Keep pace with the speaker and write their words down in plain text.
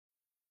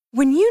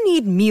When you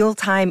need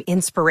mealtime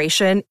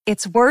inspiration,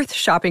 it's worth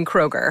shopping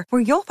Kroger,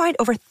 where you'll find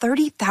over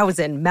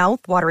 30,000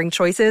 mouth-watering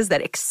choices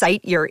that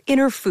excite your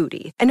inner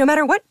foodie. And no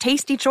matter what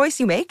tasty choice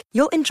you make,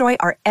 you'll enjoy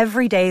our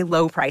everyday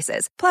low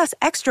prices, plus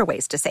extra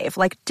ways to save,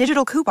 like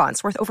digital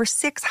coupons worth over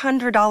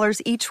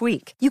 $600 each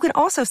week. You can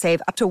also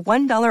save up to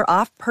 $1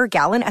 off per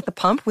gallon at the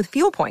pump with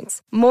fuel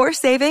points. More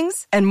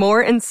savings and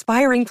more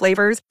inspiring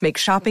flavors make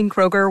shopping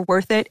Kroger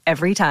worth it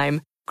every time.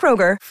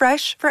 Kroger,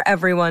 fresh for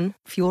everyone.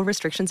 Fuel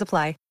restrictions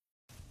apply.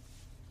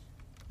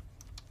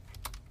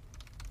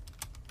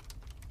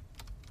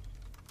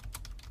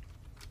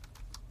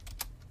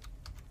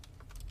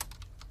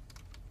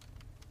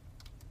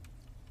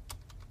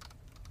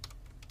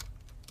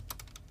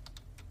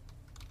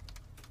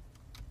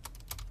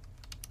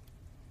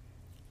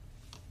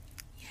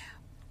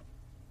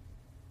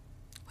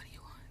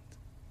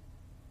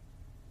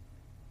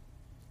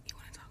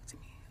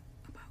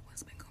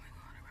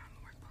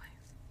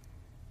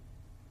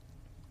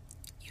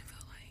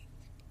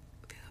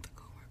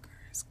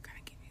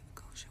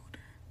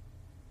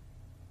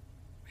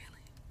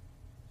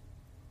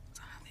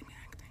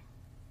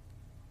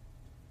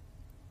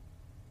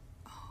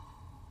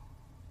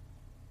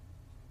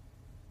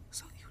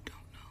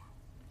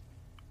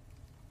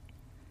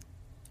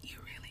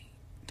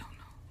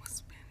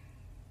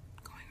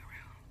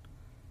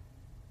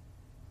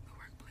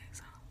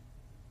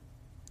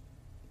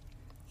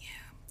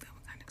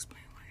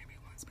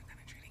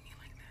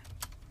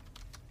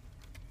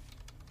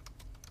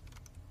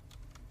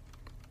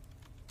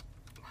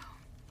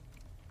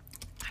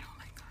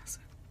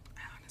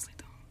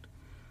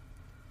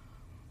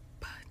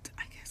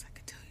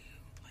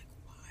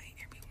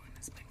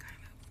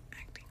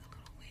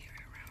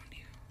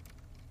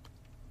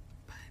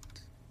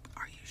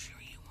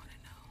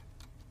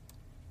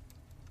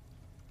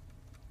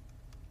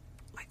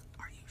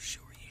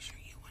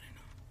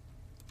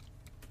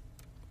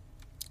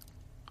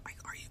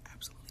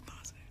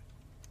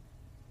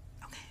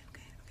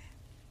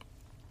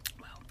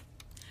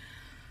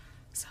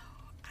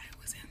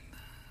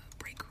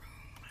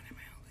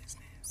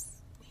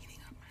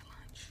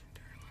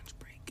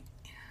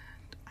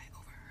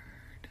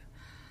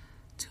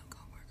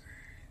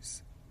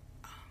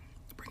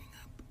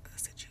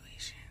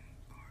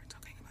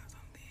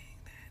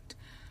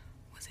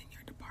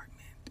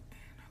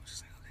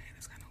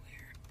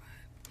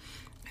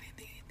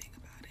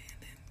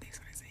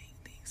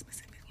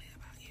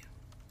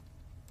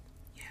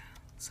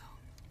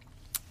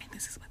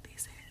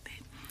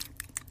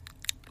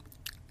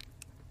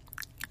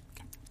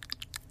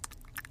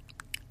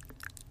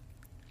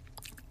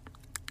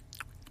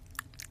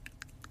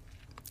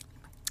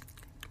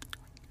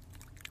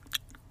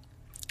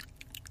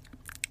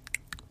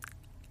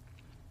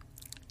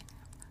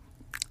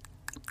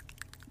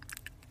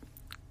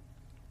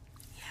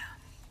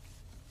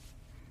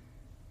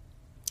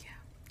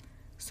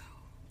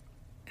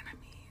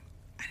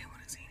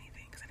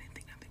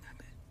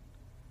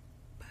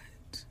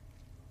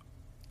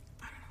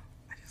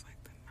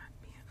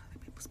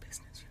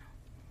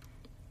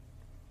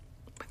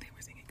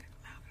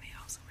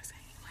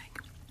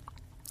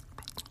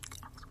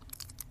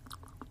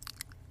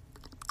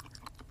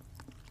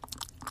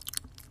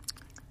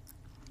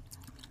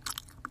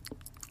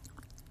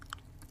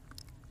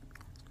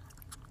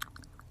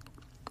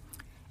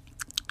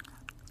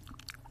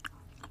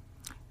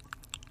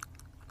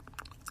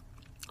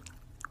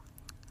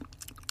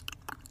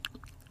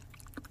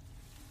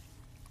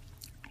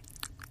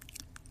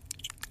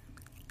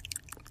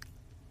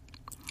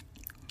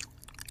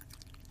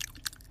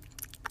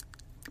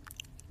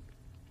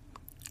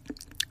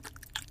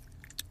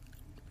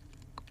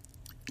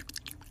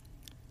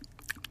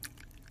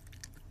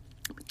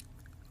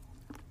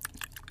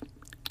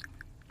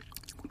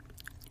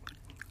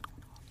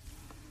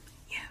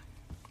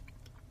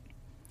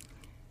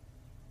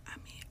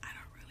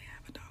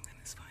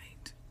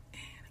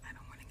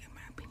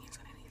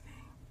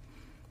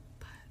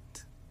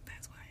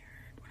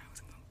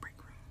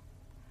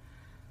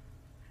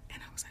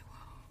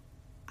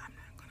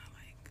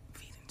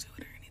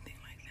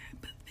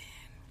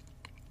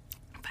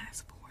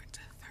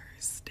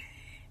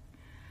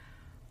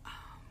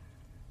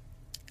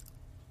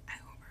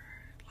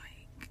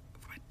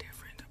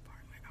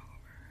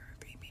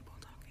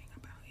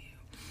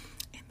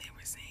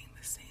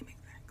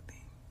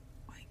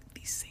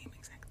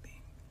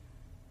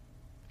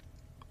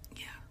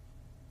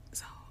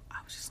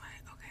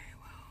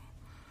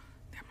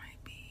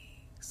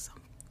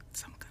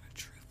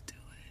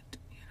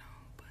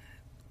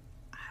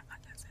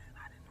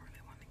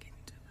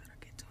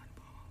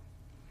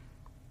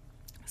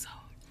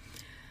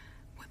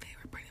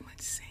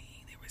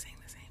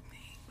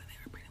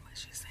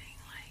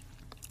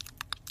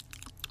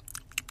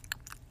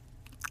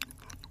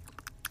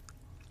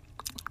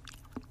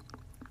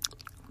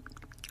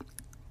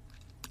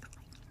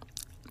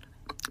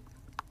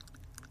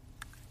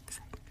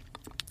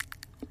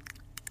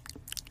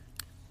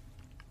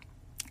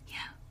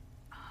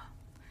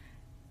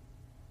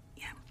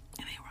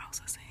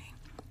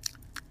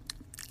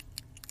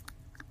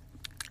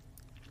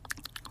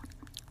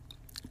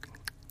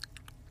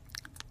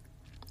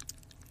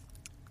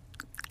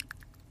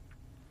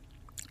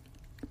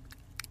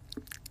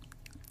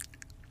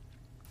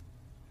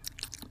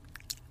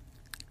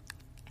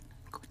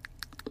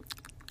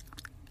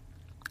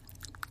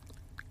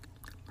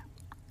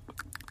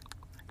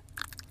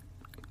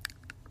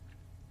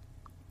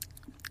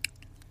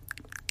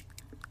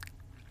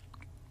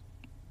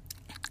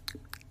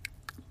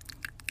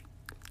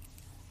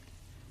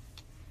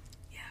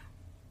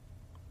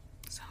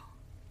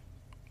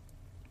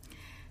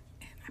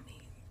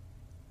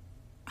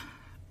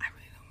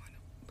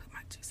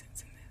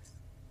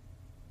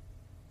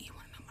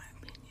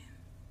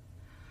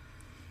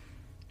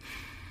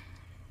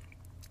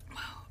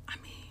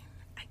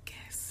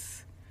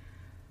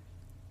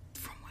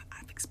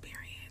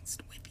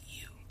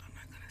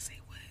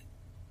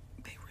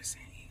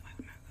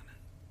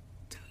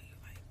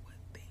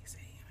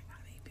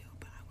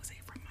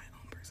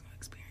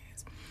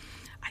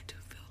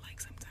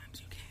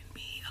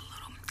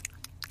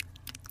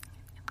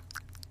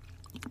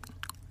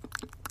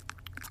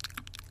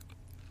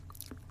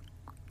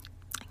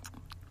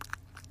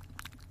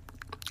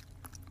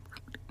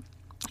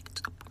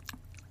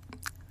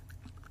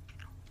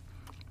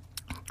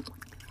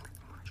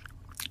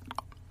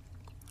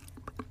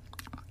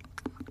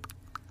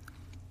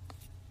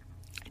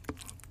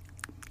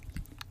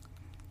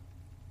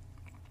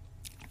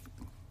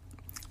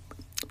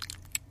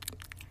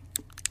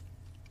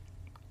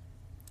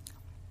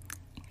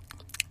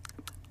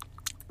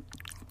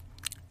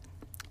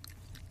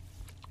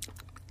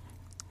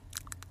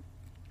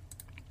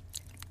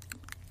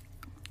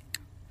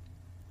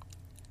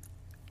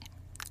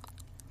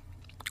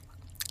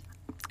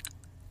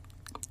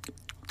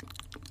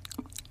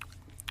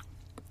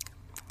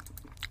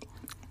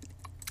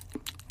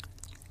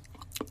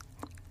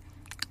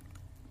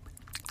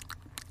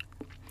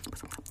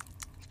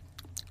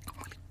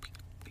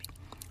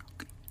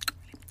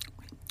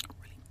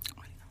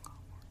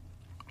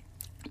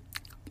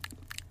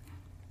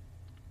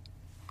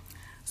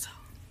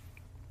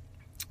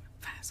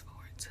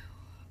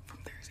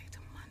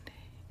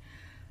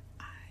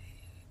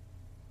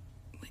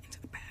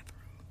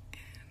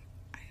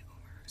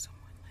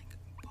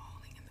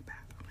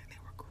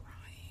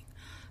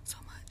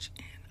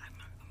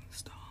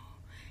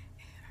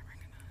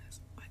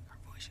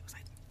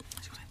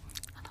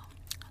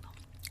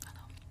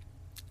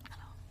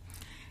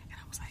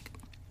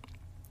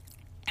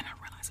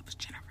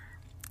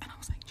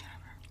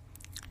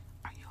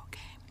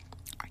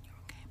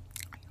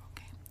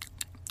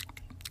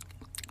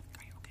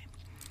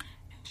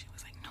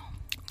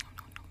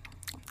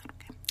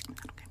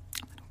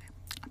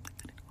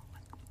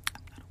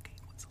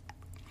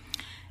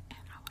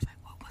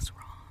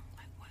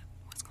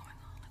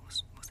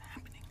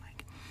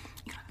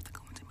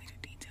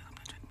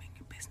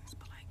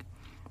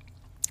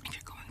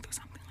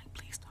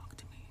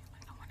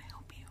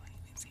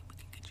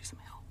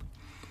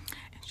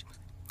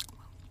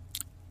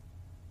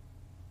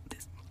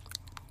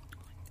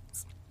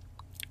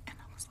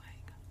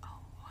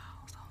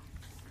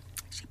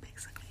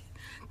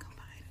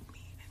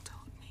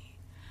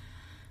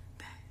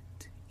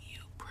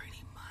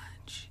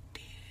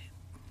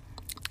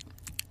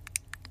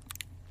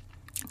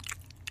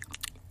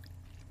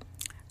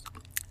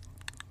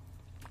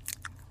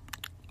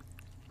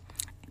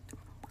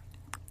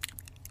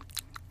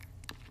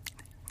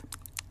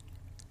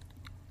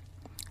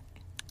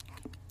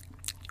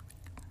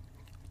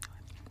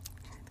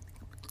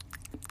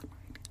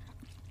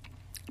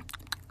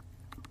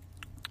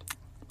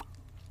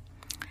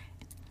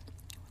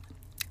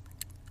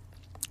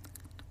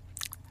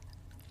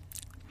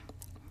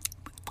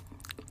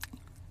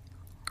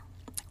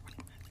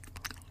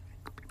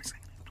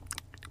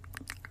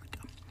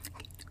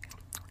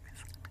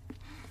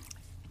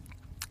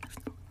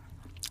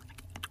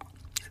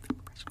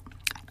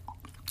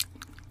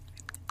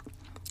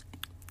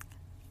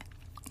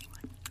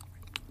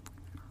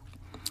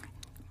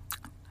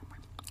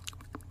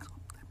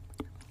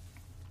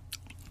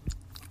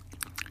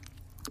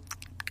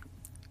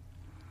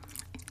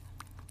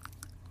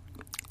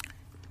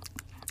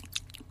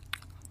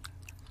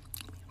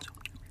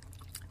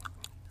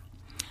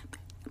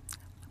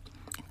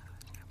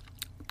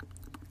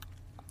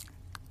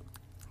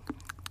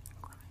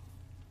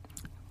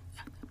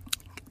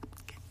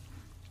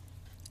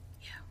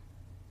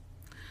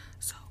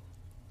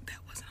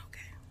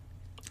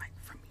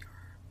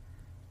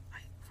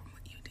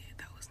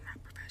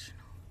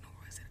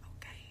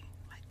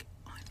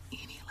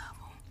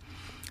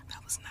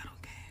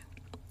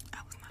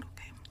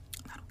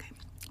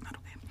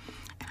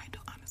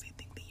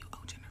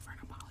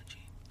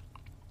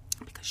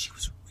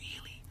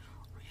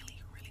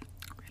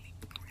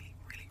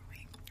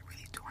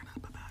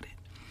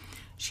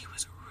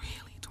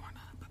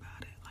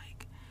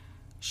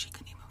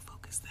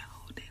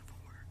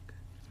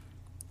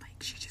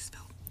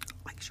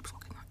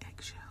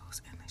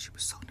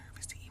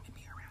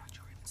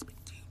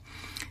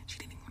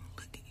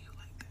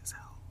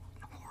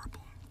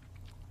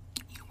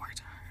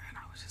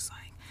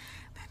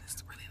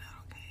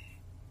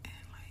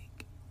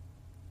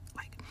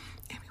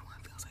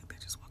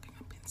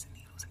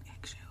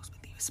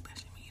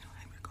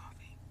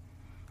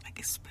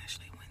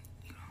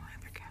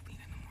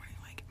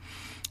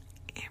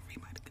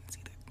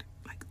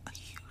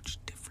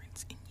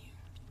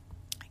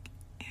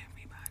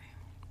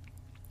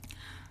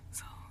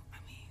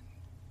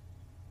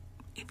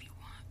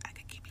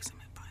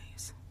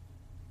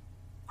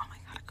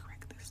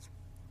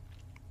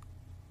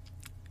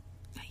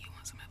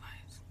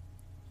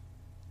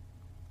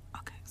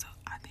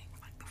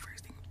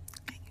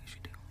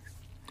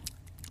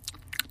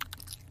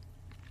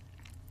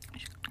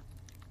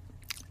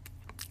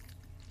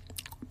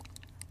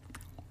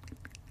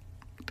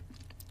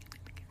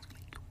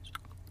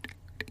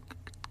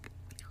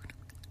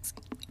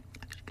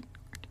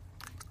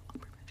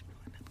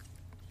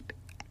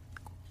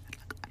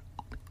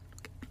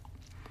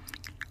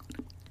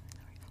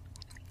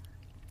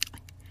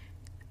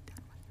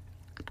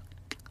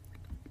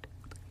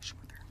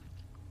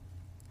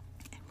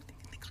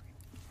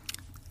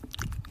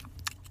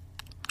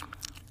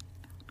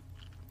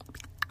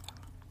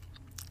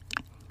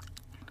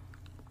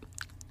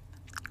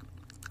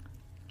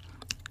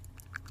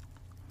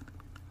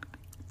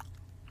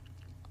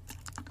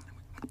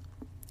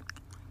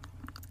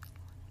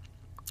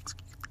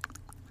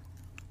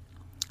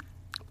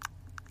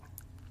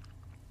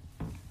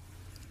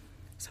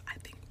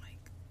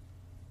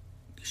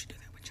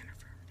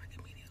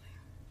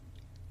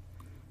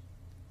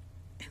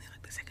 And then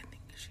like the second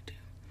thing you should do,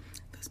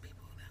 those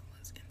people that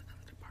was in the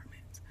other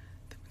departments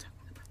that were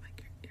talking about like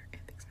your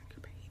ethics and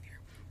your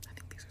behavior, I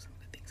think these are some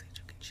of the things that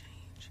you can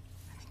change.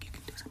 I think you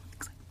can do some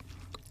things like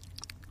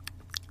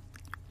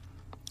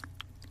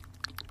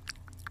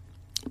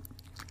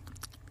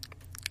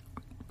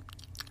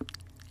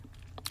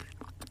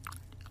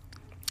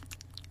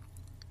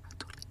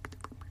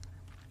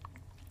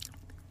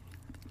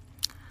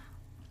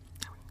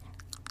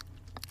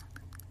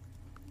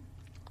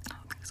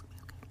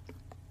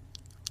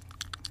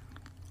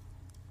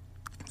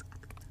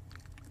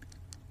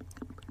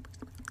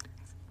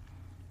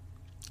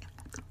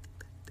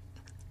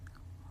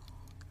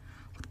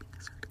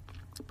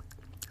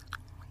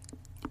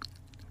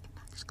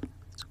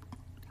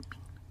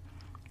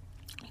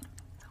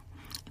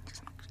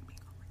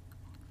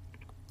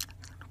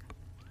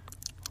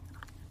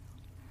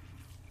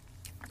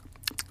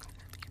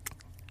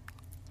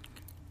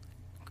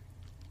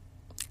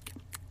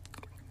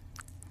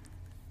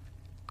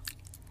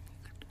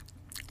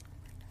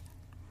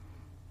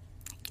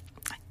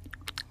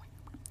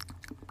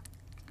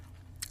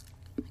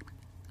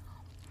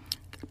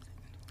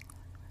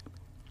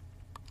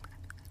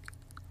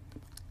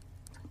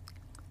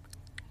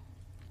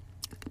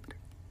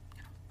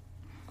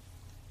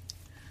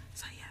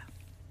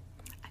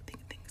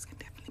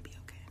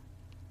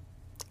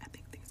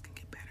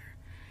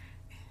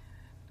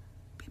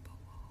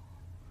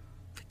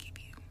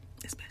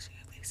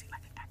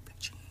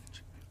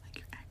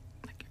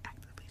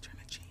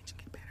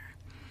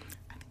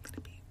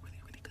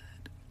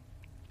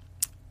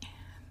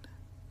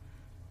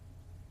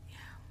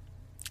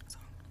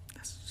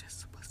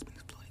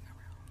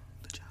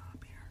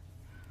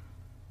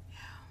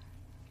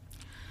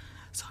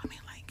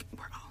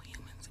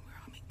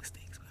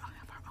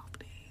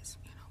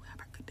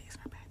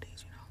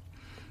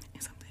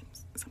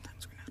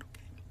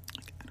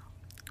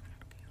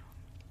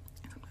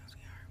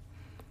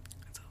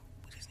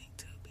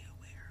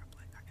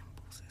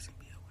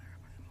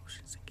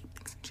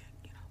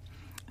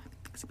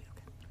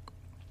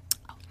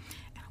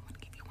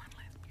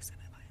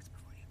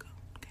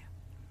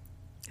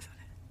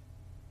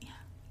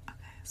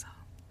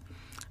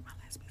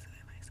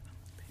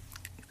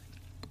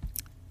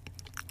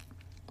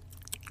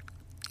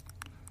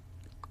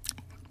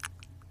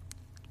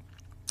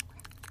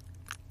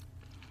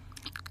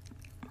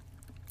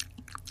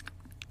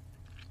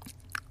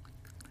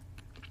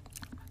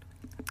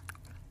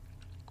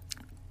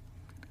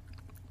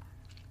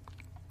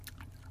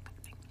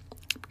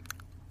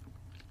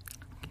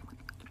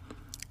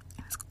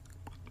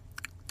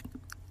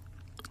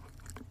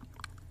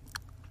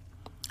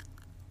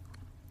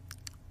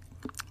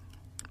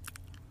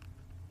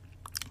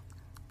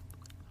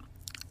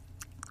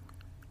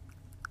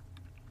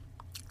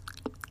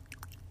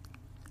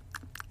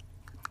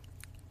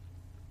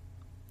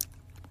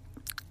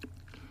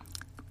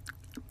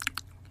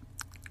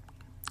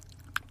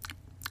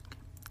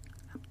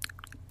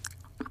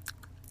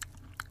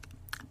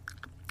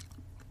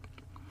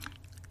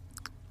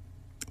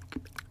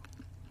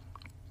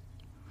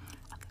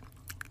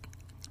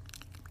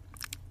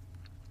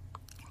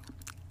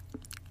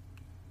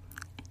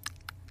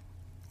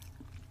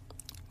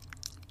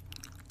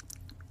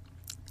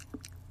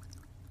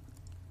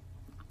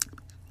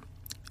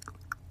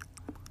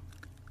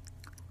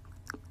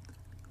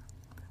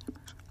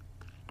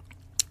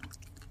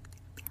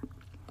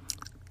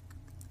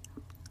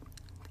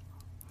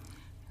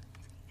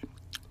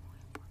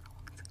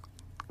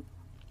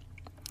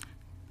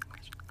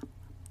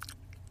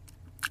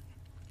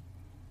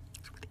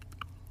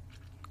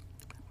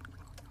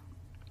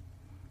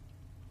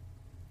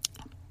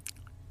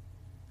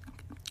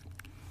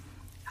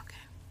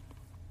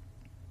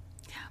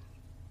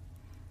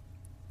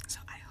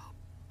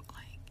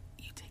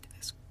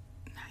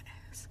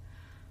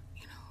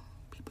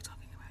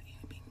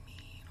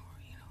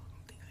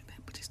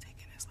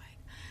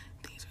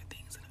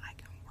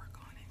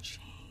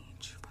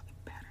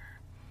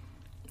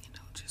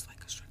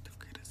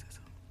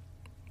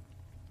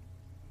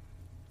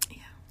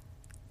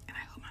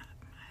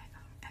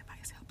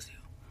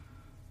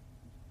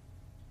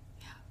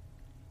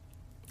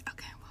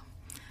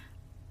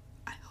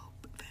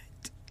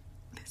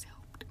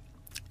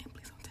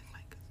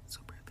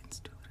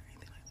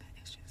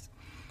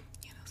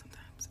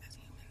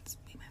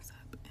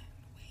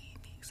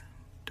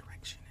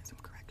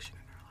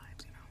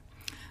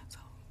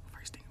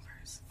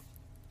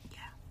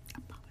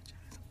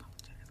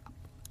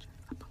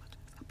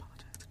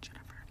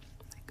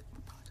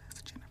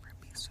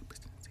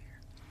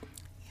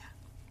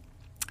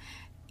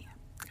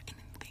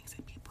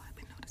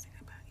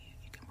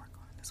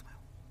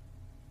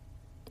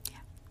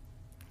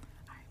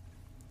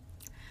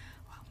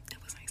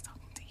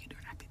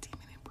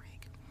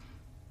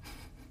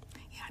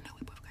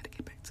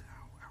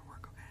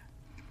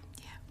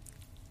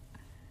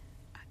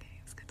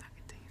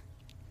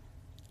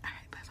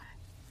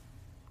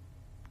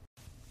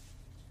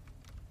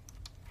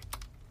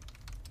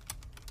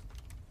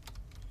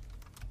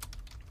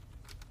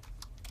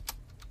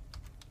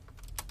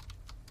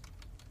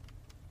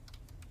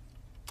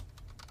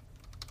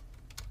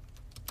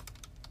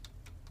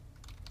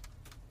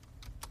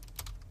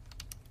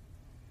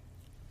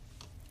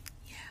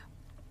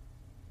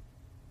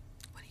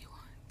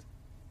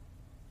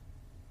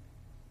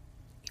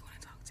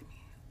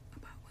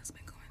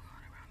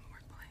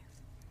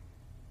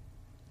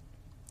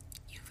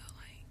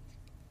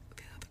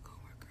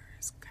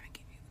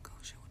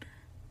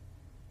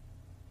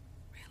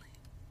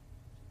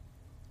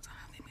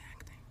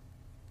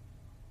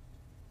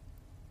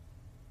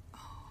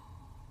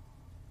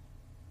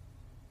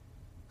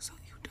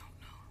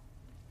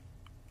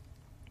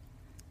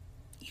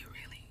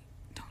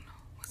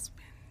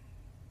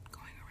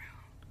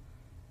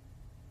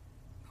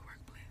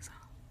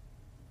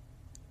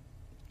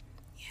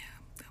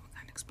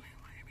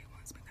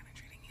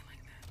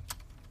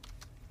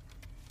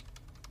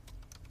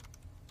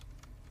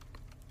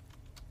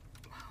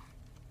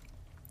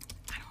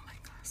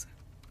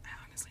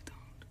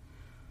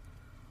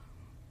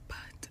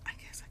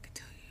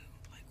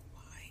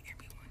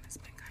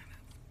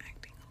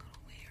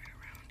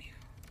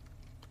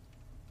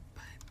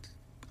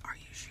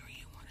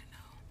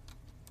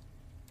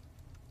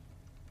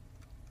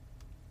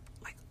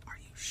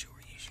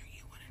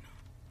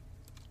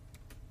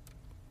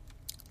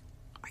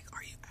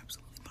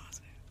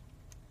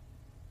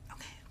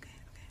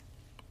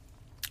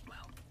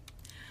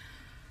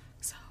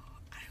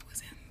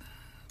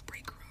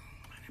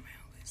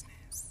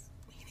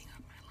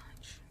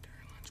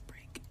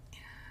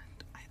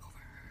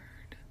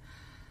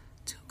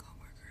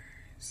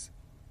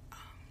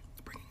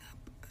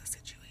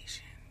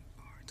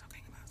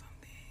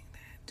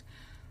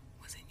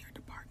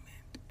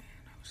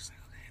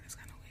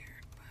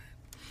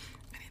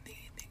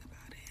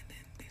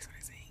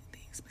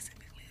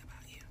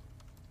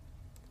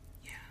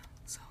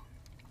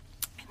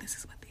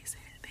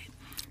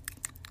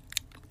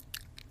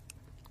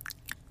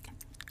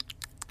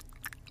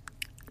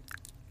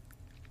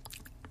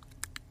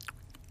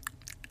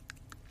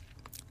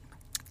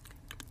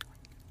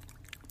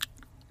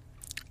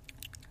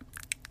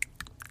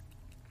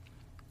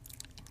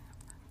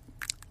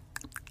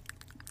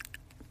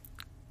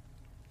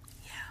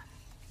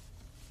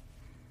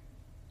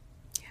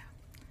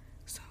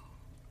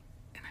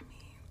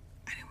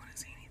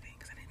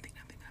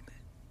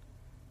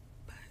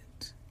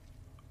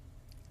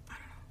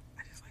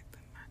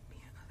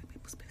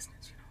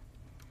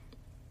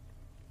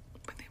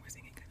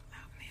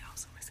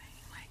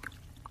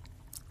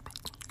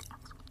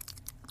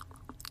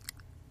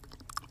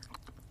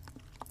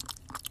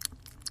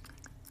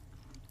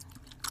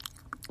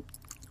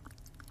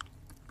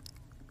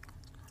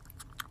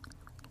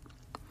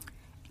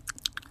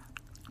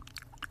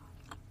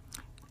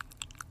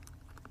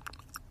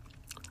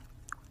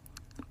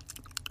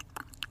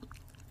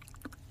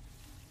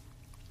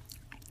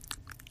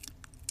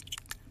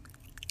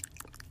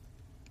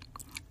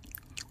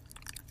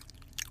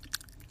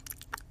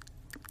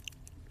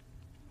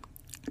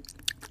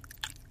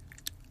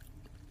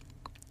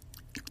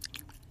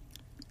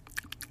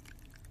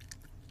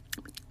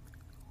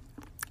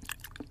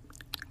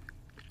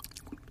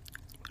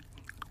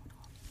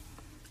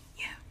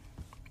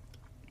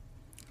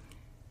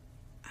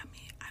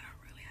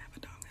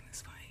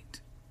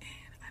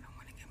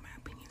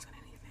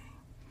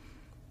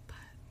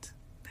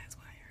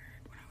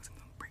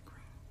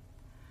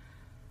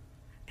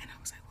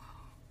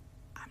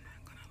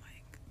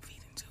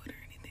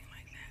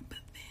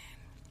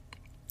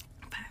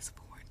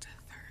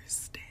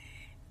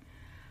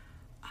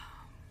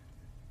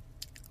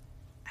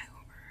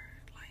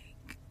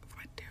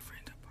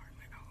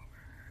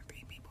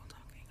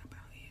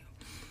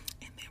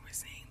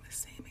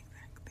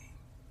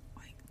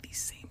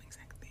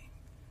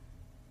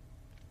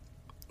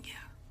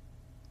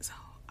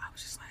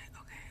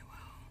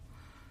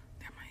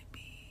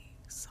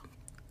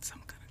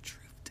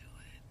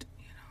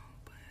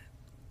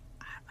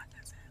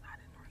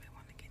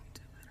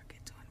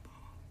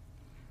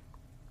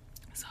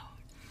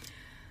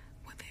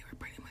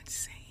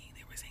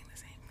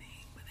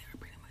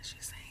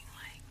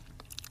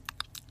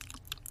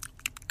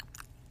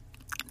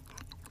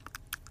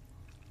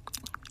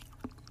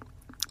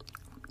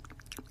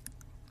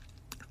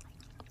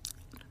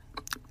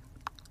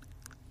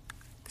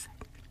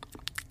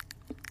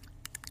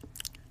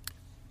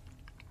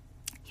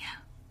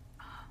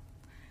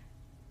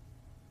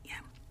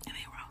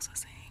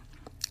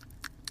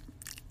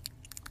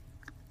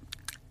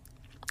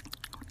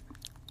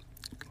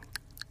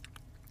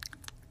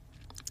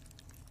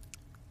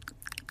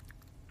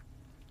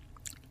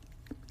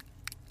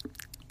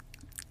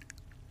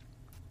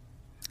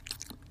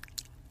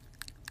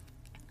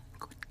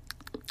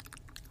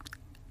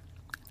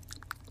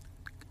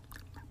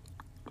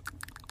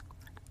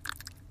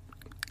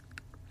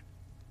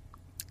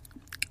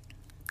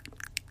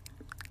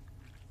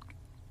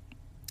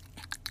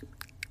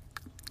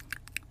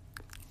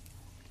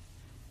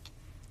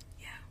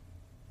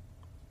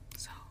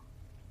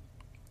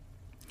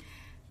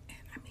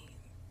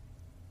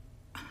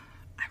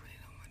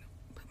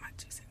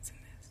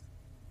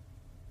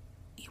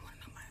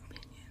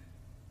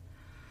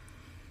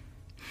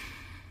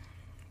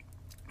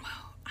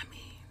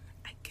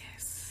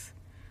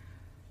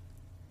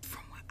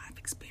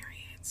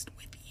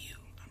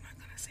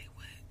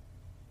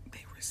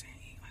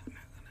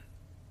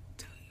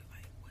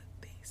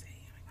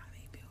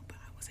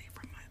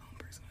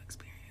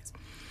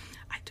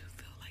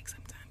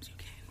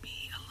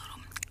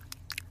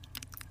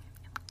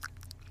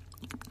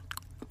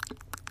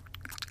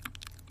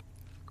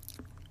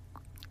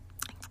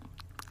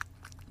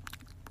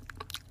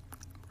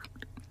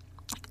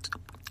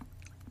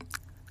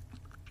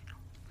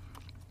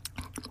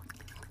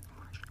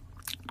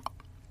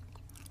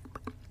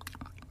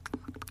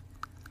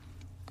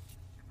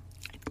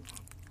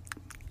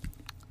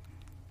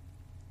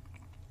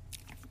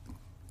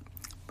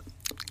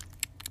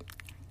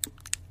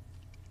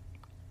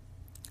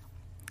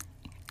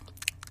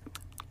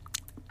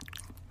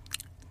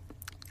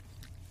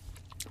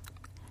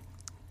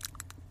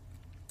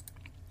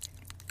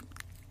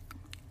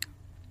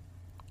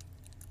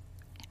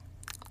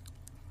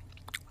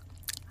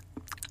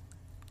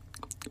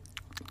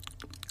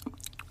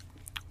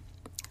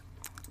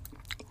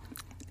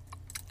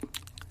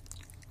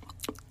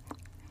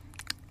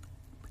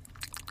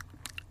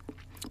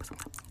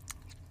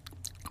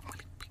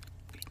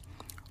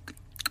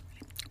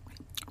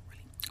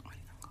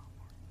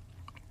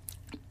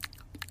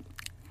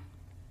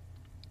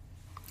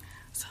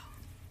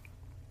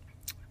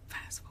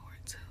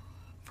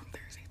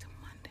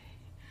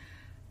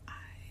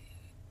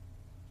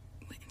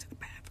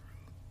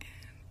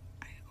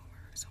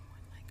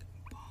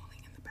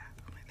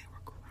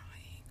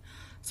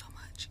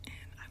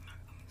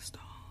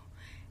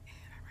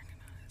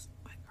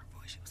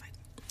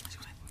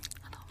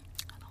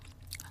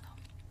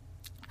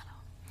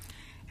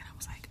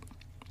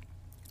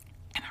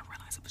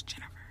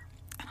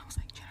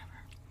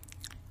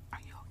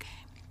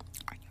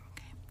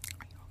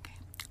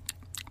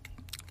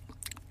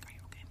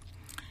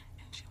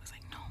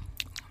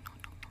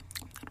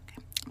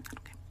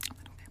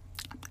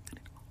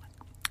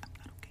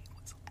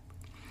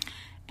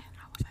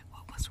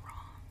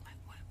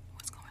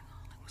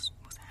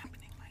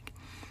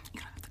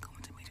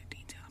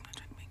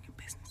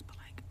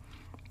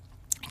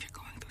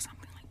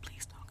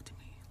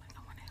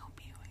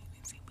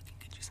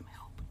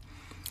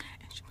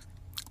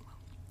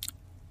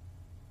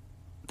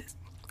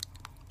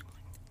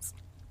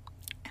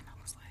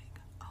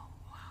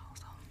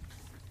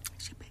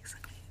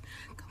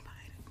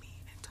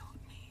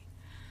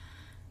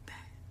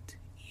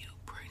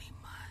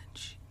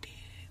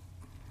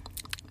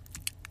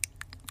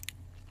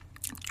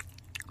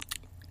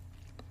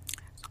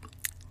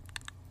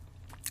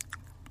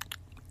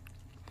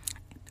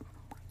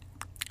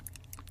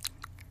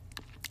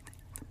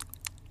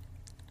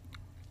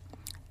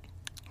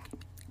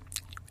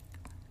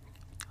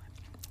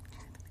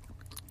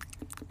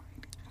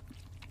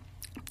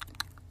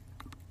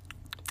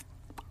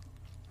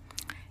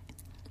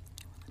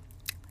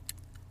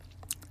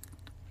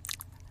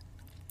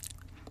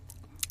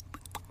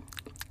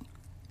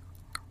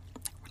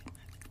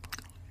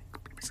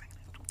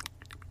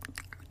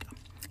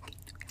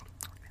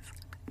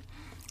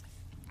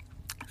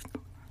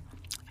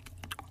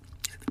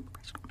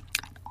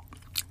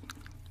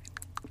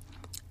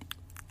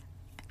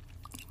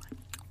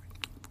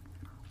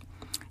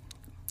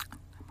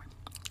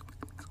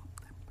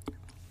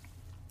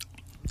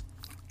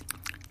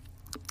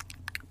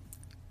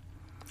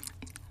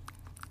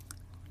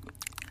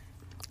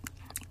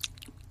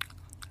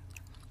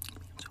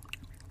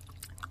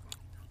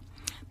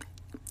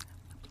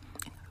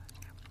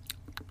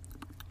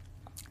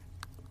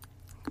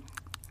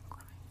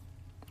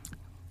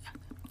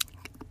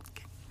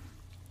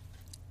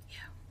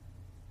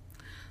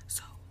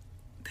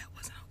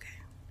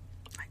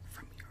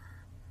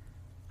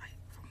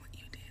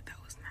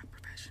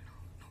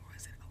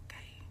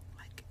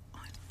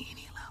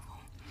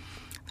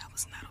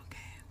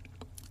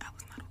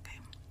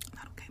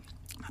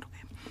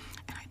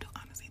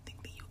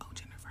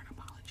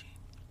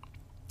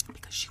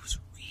because she was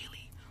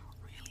really,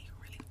 really,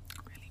 really,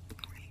 really,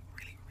 really,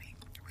 really, really,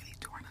 really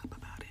torn up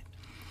about it.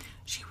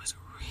 She was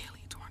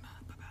really torn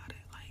up about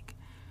it. Like,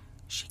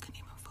 she couldn't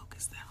even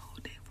focus that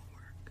whole day for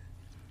work.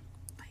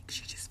 Like,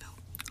 she just felt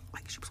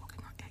like she was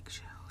walking on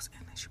eggshells,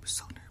 and then she was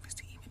so nervous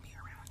to even be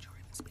around you or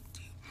even speak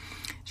to you.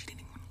 She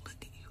didn't even want to look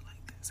at you.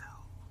 Like, that's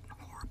how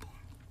horrible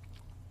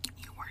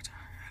you were to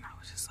her. And I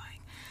was just like,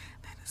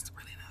 that is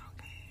really not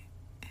okay.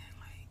 And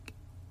like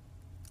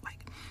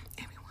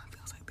everyone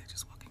feels like they're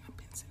just walking on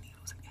pins and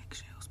needles and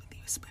eggshells with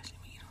you, especially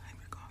when you don't have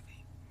your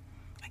coffee.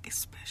 Like,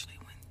 especially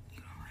when you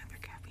don't have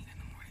your caffeine in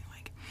the morning.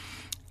 Like,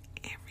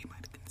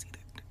 everybody can see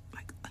that,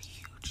 like, a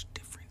huge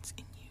difference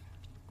in you.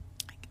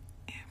 Like,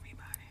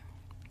 everybody.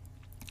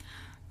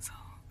 So,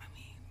 I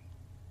mean,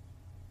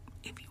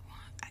 if you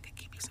want, I could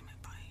give you some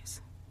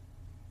advice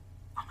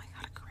on, like,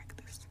 how to correct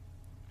this.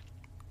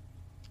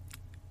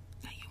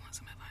 Yeah, you want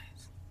some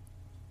advice?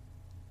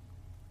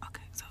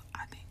 Okay, so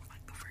I think,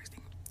 like, the first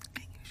thing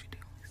that you should do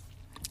is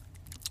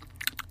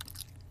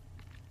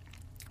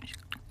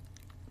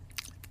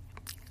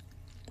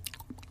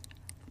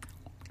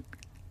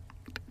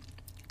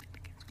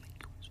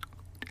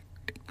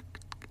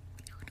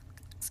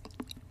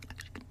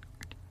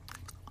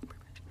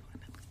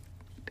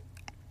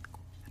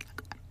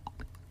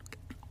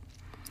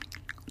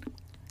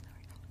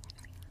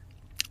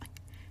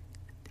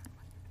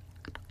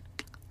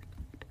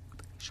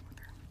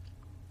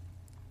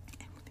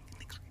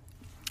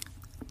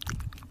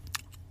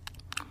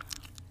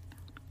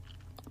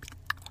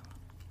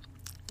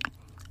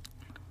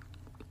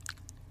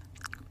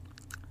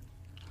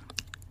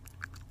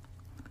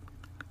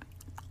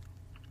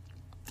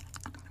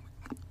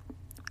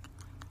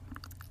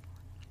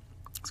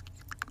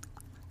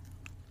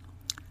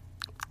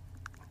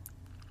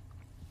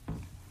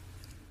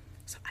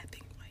so I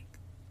think, like,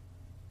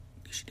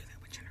 you should do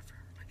that with Jennifer,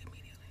 like,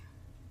 immediately.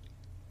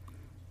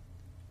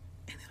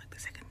 And then, like, the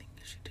second thing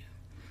you should do,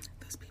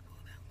 those people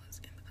that was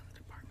in the other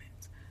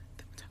departments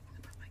that were talking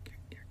about, like,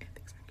 your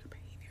ethics and your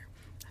behavior,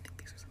 I think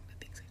these are some of the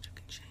things that you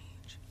can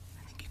change.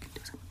 I think you can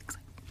do some of the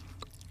things like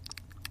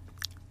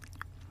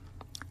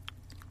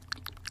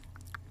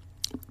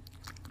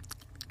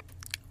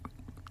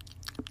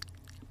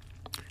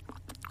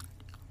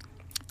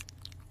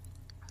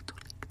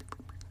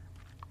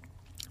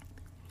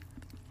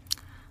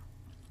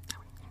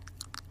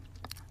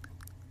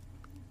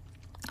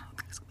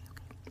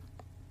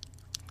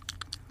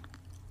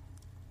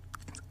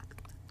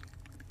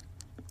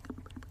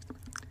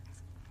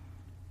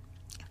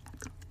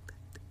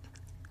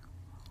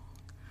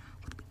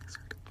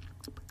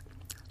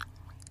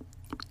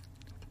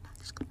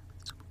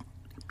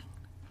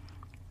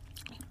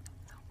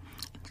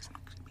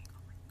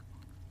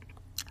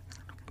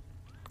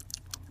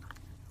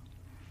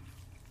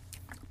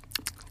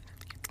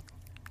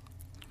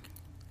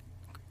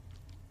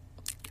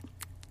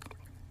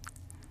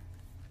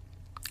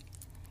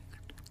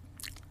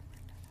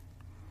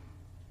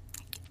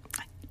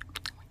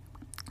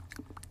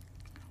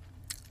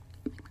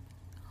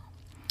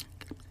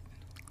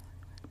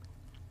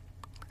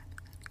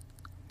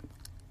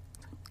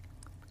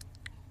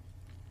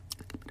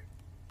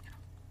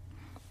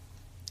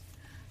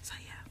So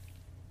yeah,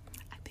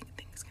 I think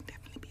things can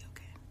definitely be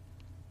okay.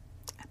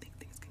 I think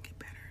things can get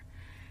better,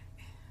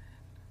 and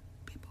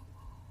people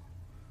will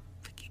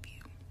forgive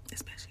you,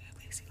 especially if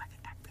they see, like,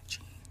 an active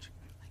change,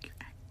 like you're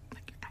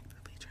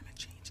actively trying to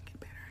change and get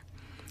better.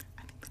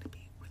 I think that'd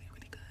be really,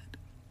 really good.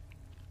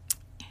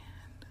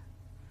 And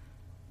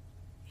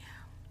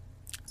yeah,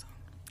 so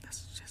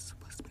that's just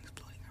what's been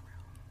floating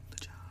around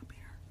the job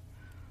here.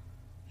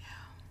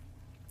 Yeah.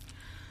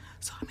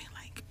 So I mean,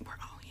 like, we're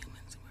all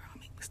humans and we all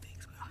make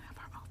mistakes. We all have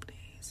our off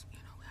days, you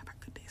know. We have our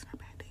good days and our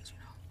bad days, you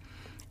know.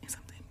 And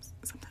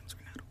sometimes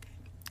we're not okay,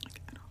 like,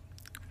 at all.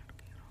 We're not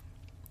okay at all.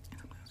 And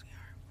sometimes we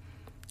are.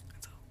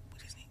 And so we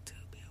just need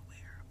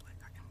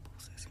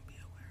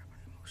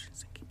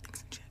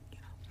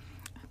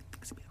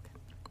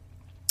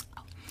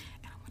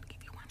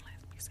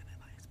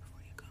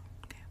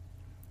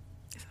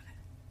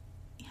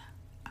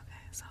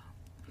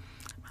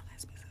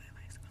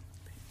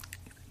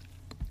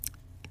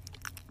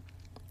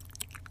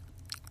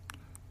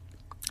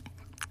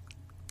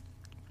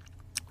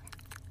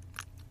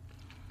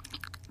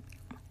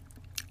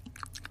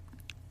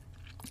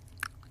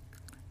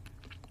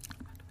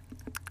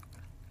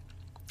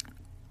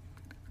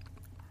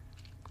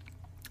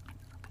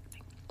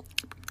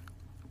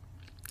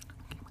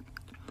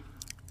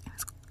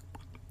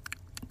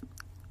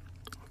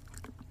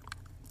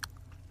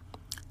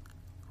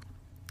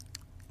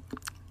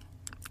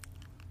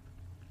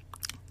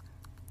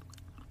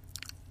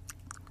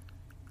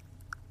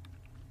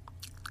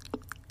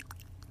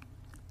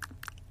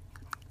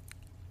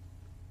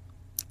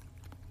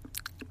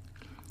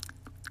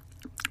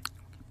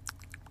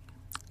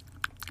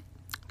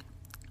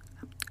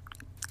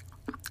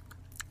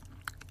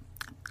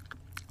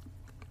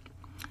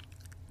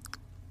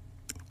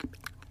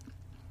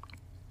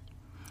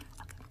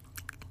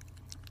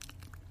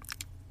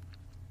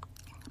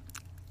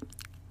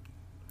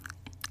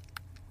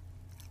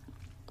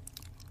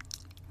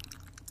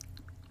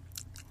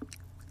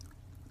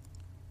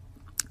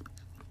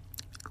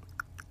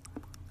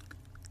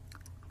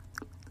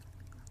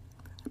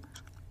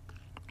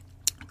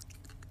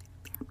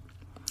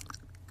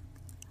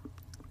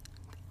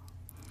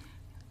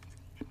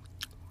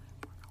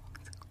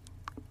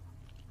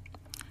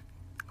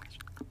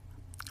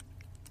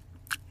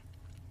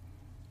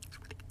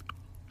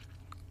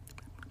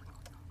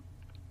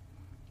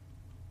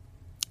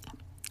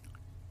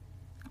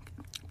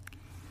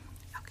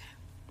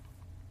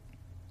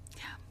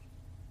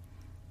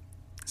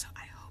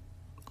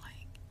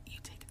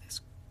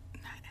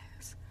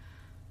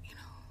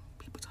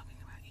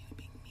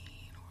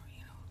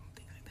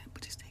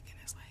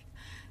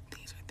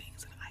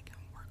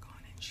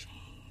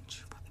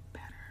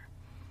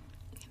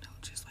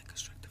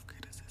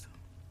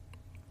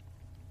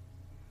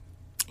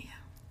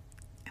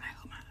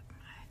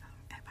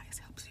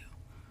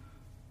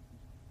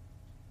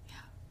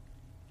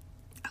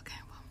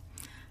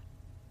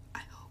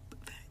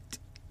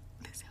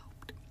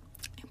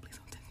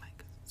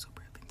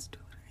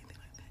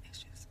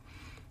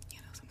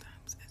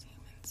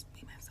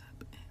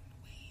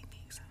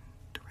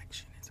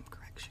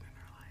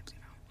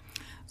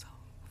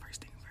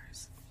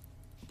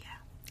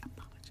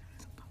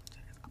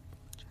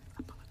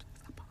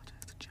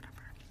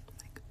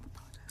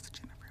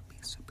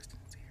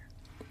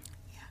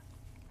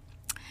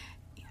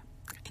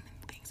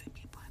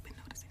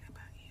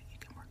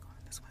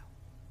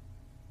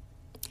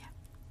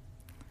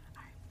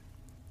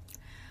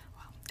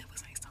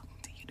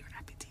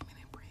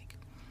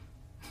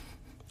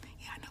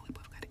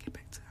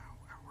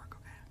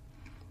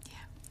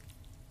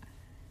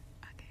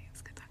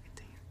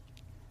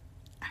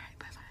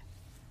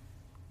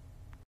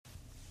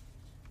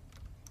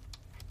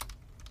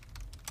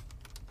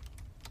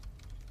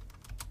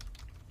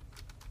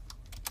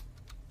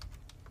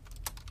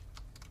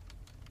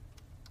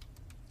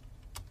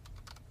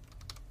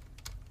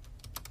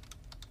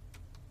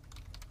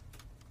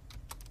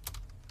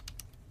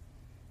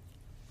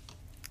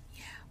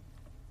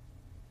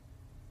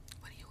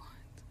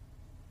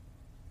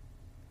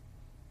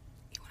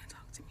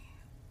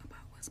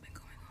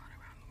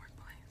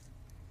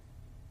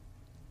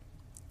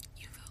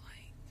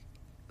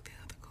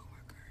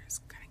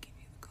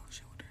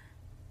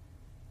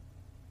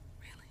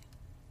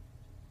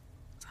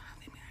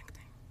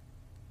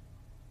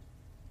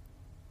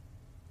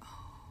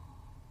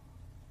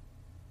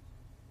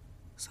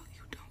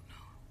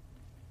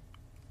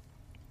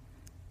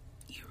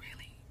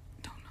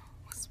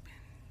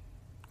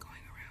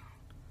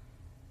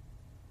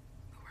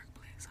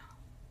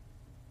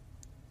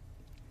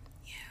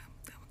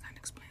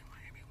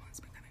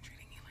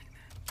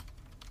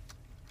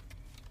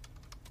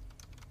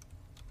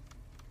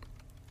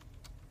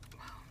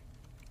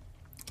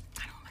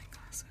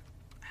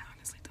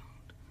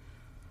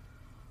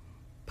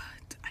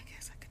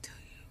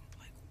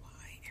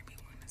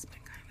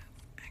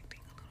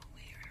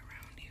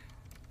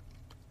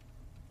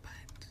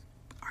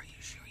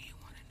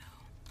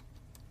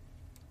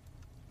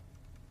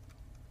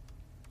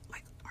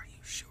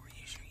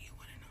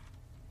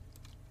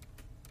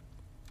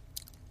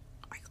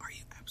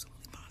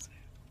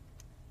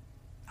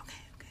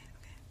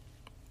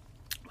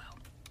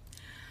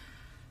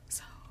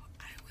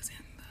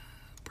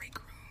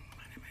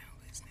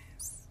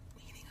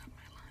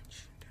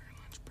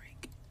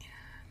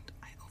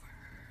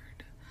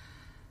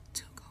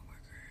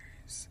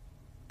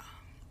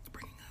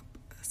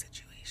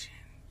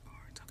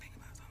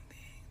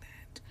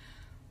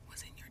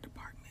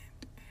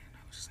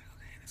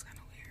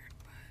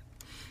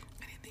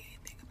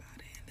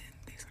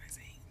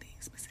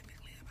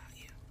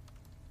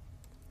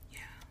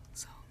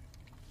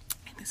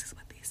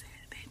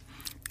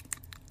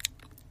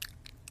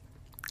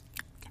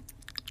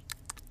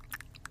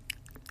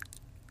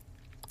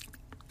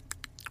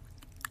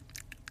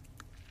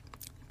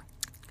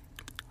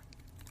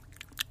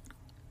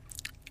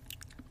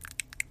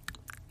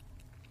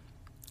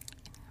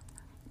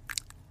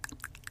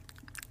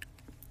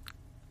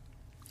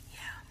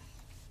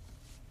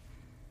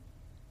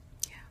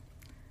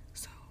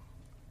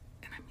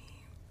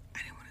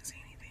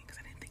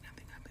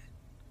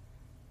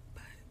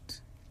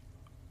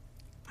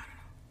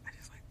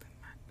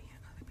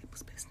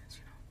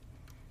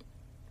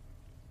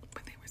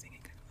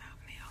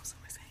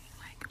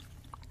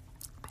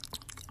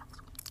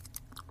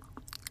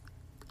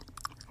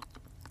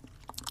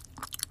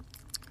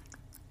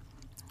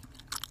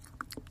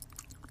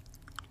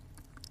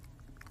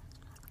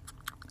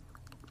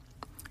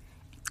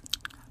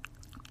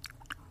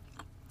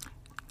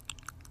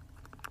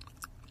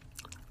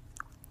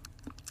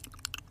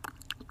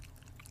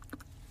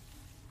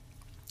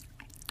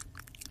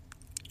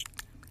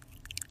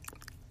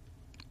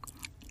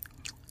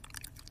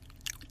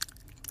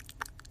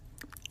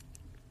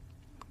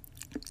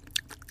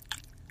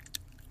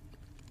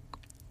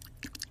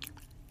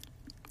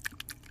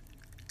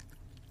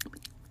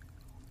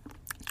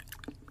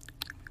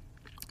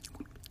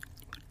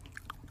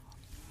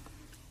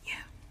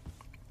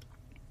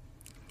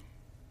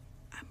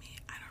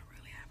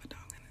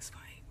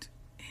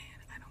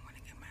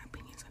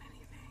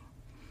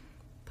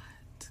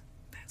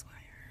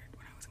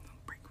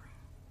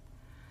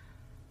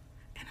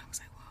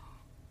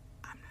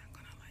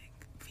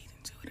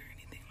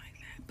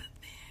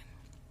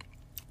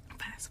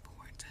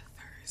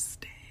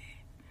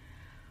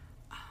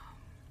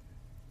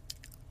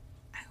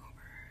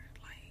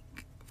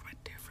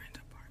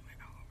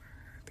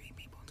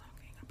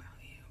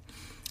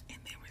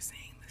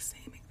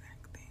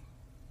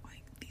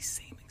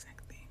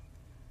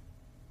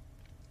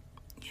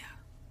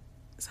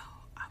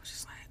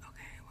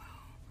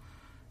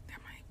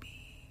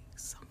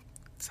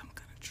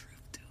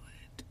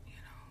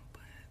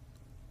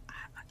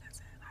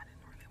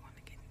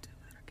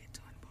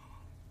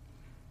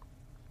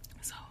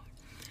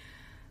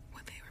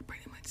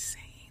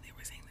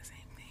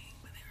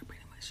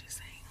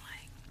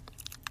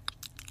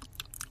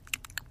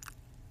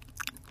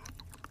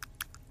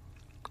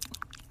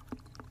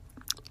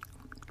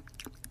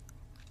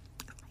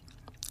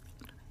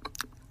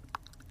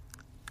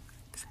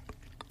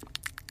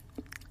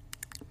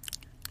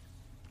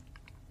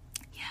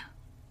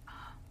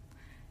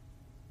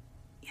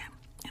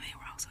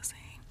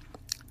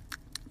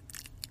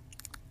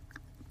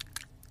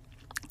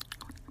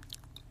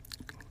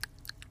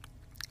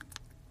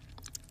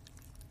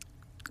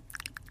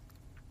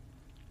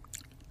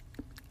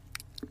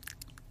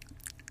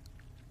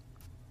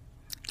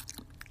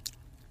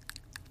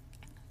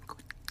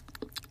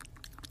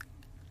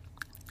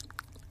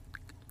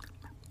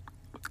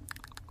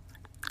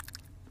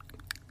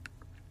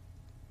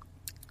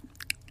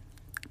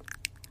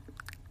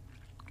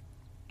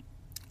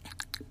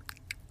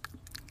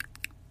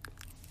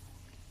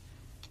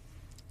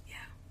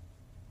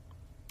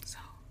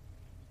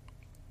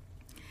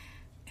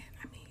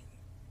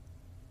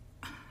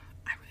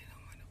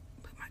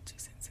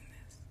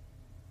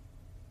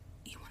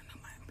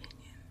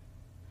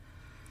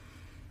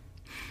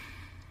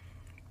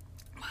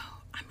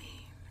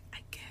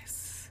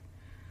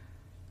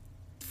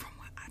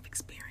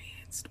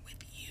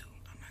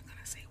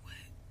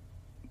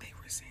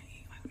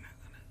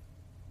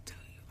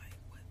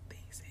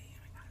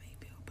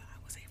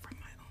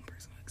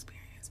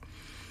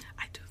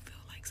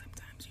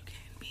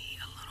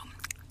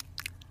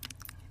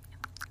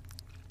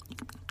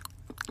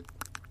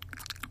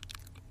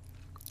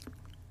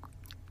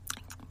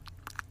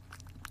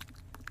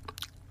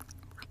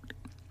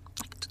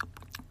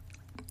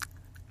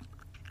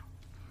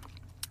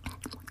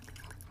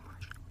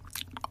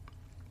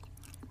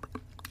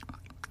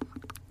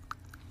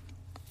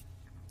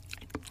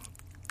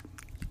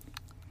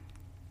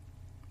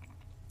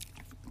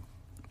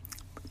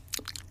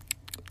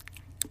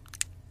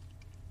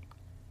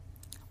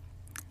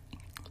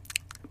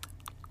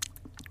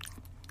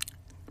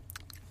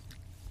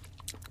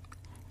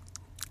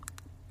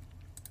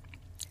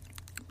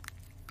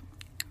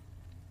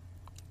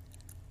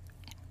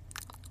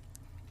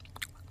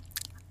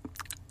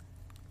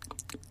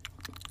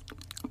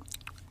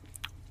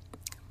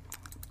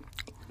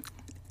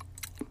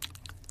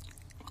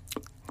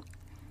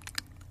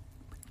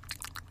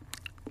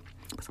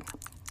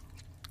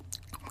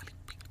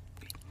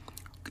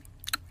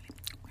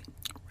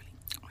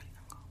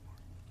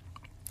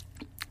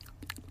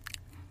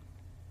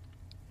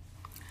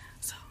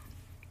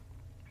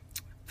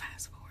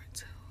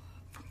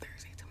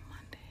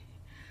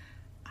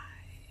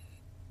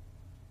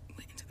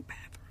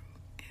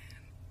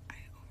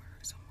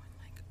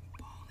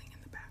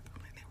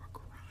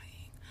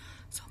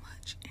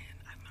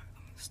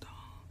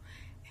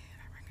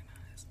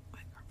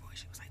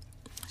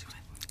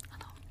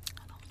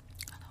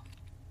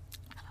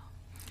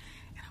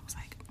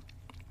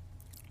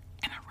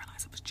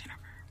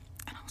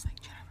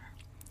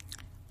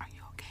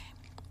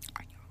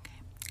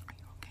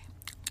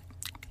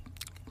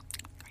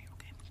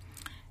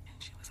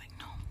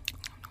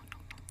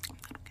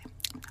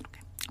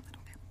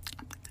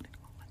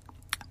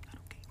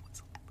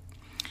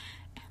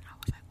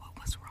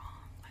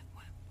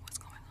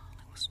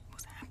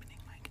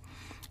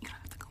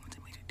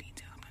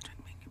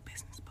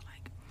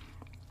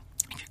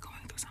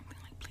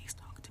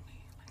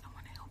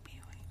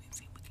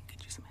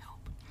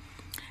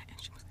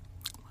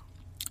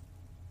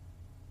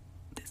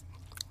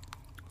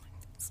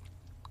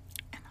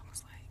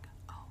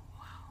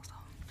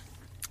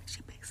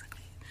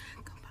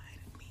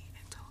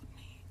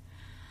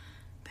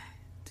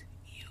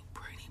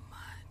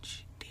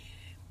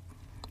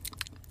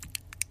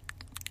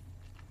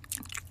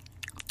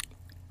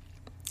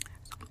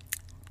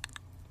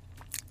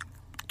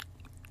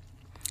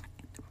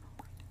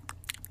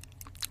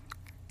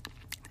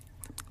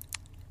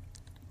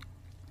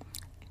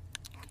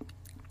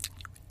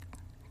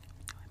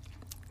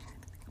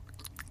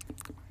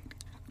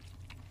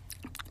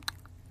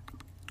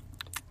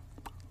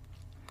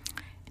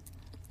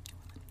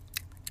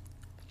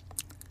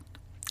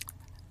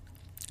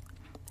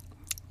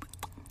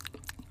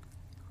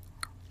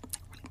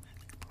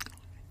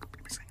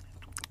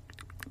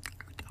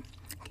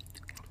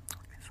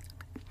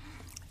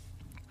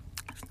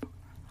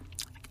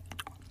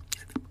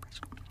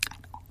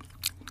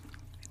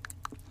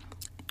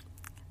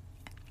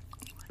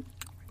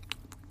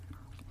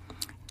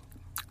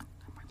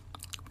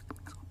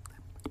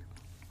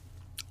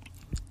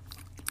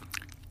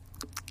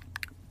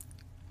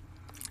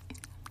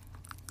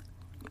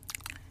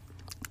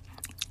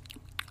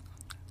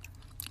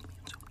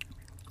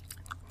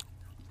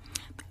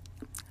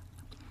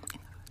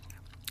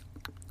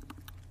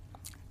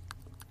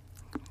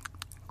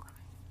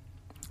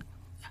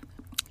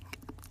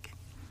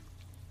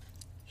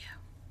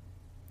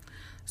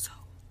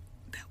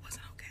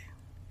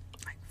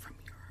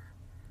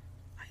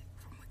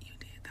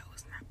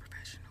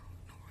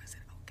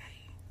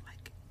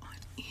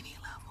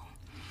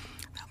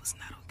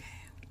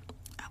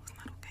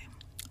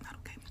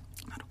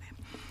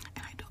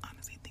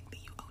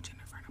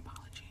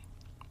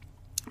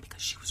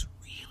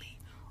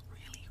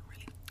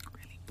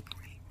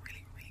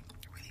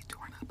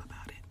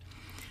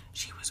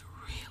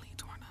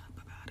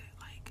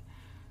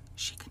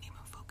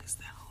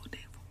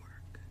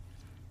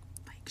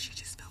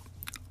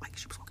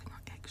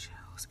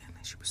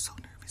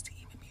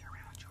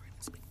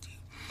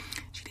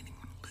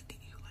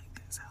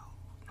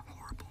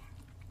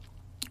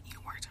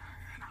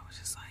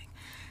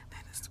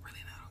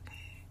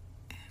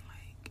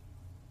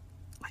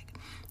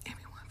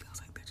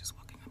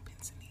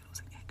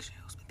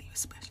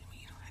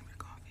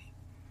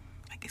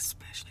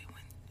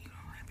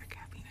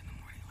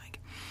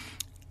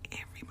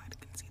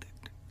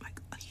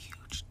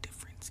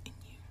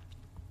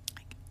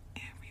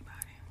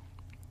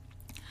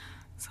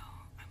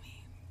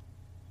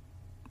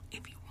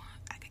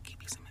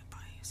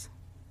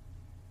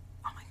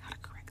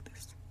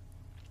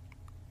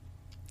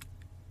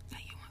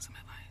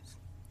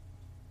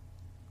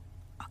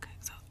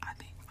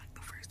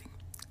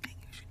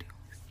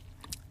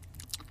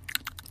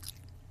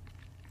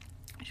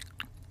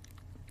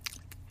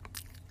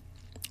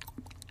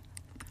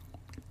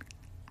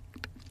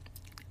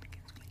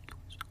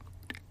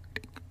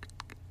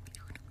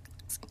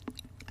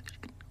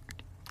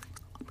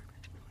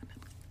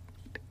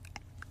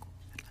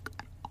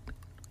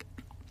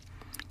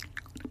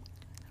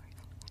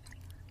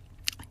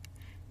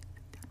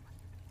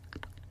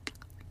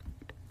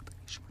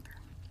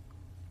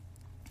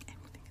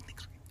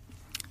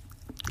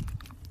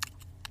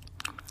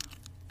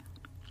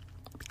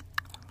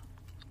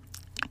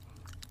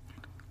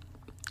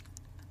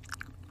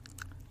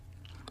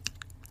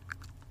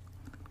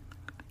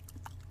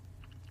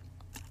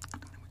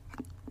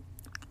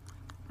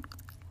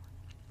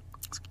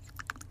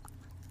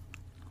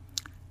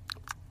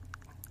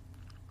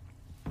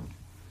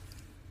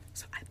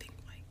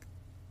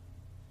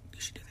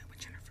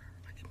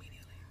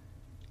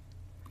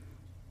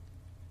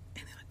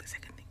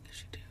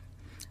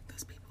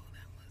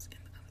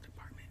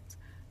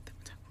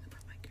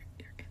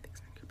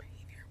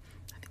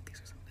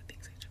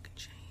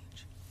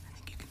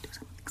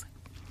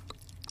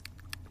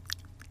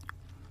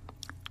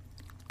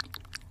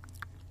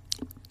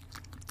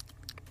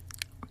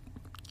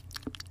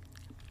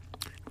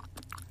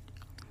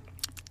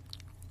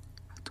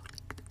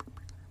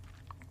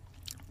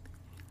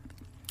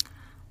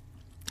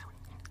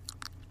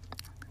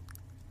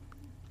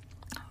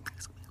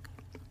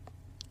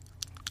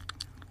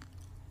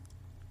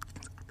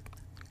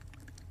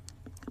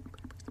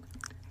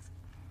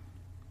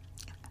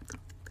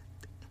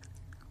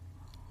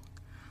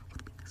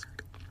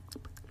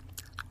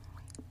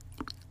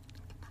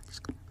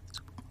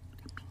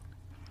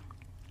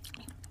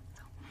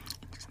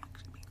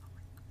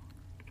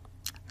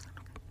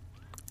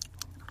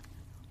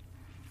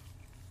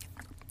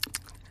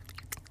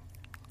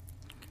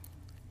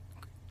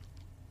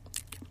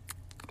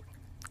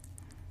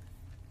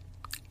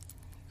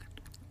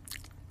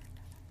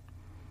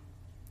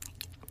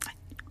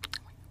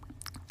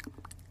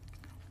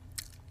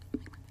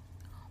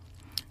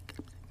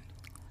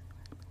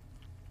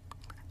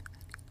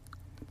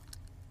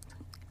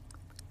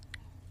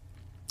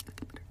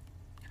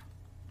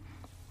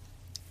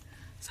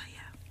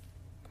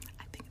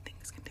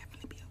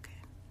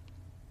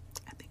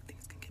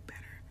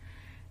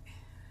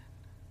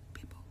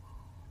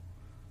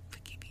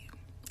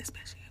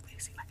especially if they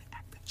see like an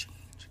active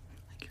change,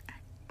 like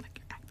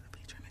you're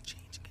actively trying to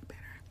change and get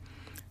better.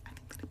 I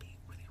think that'd be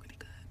really, really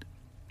good.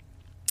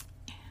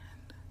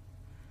 And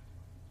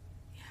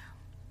yeah,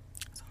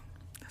 so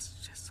that's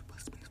just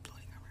supposed to be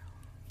floating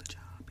around the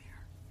job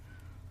here.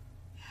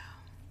 Yeah.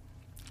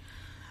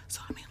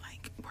 So I mean,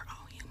 like, we're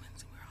all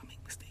humans and we all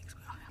make mistakes.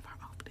 We all have our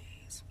off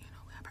days, you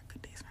know. We have our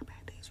good days and our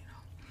bad days, you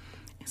know.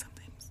 And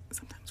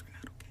sometimes we're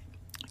not okay,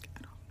 like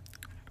at all.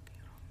 We're not okay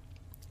at all.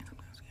 And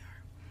sometimes we are.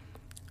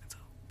 And so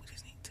we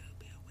just need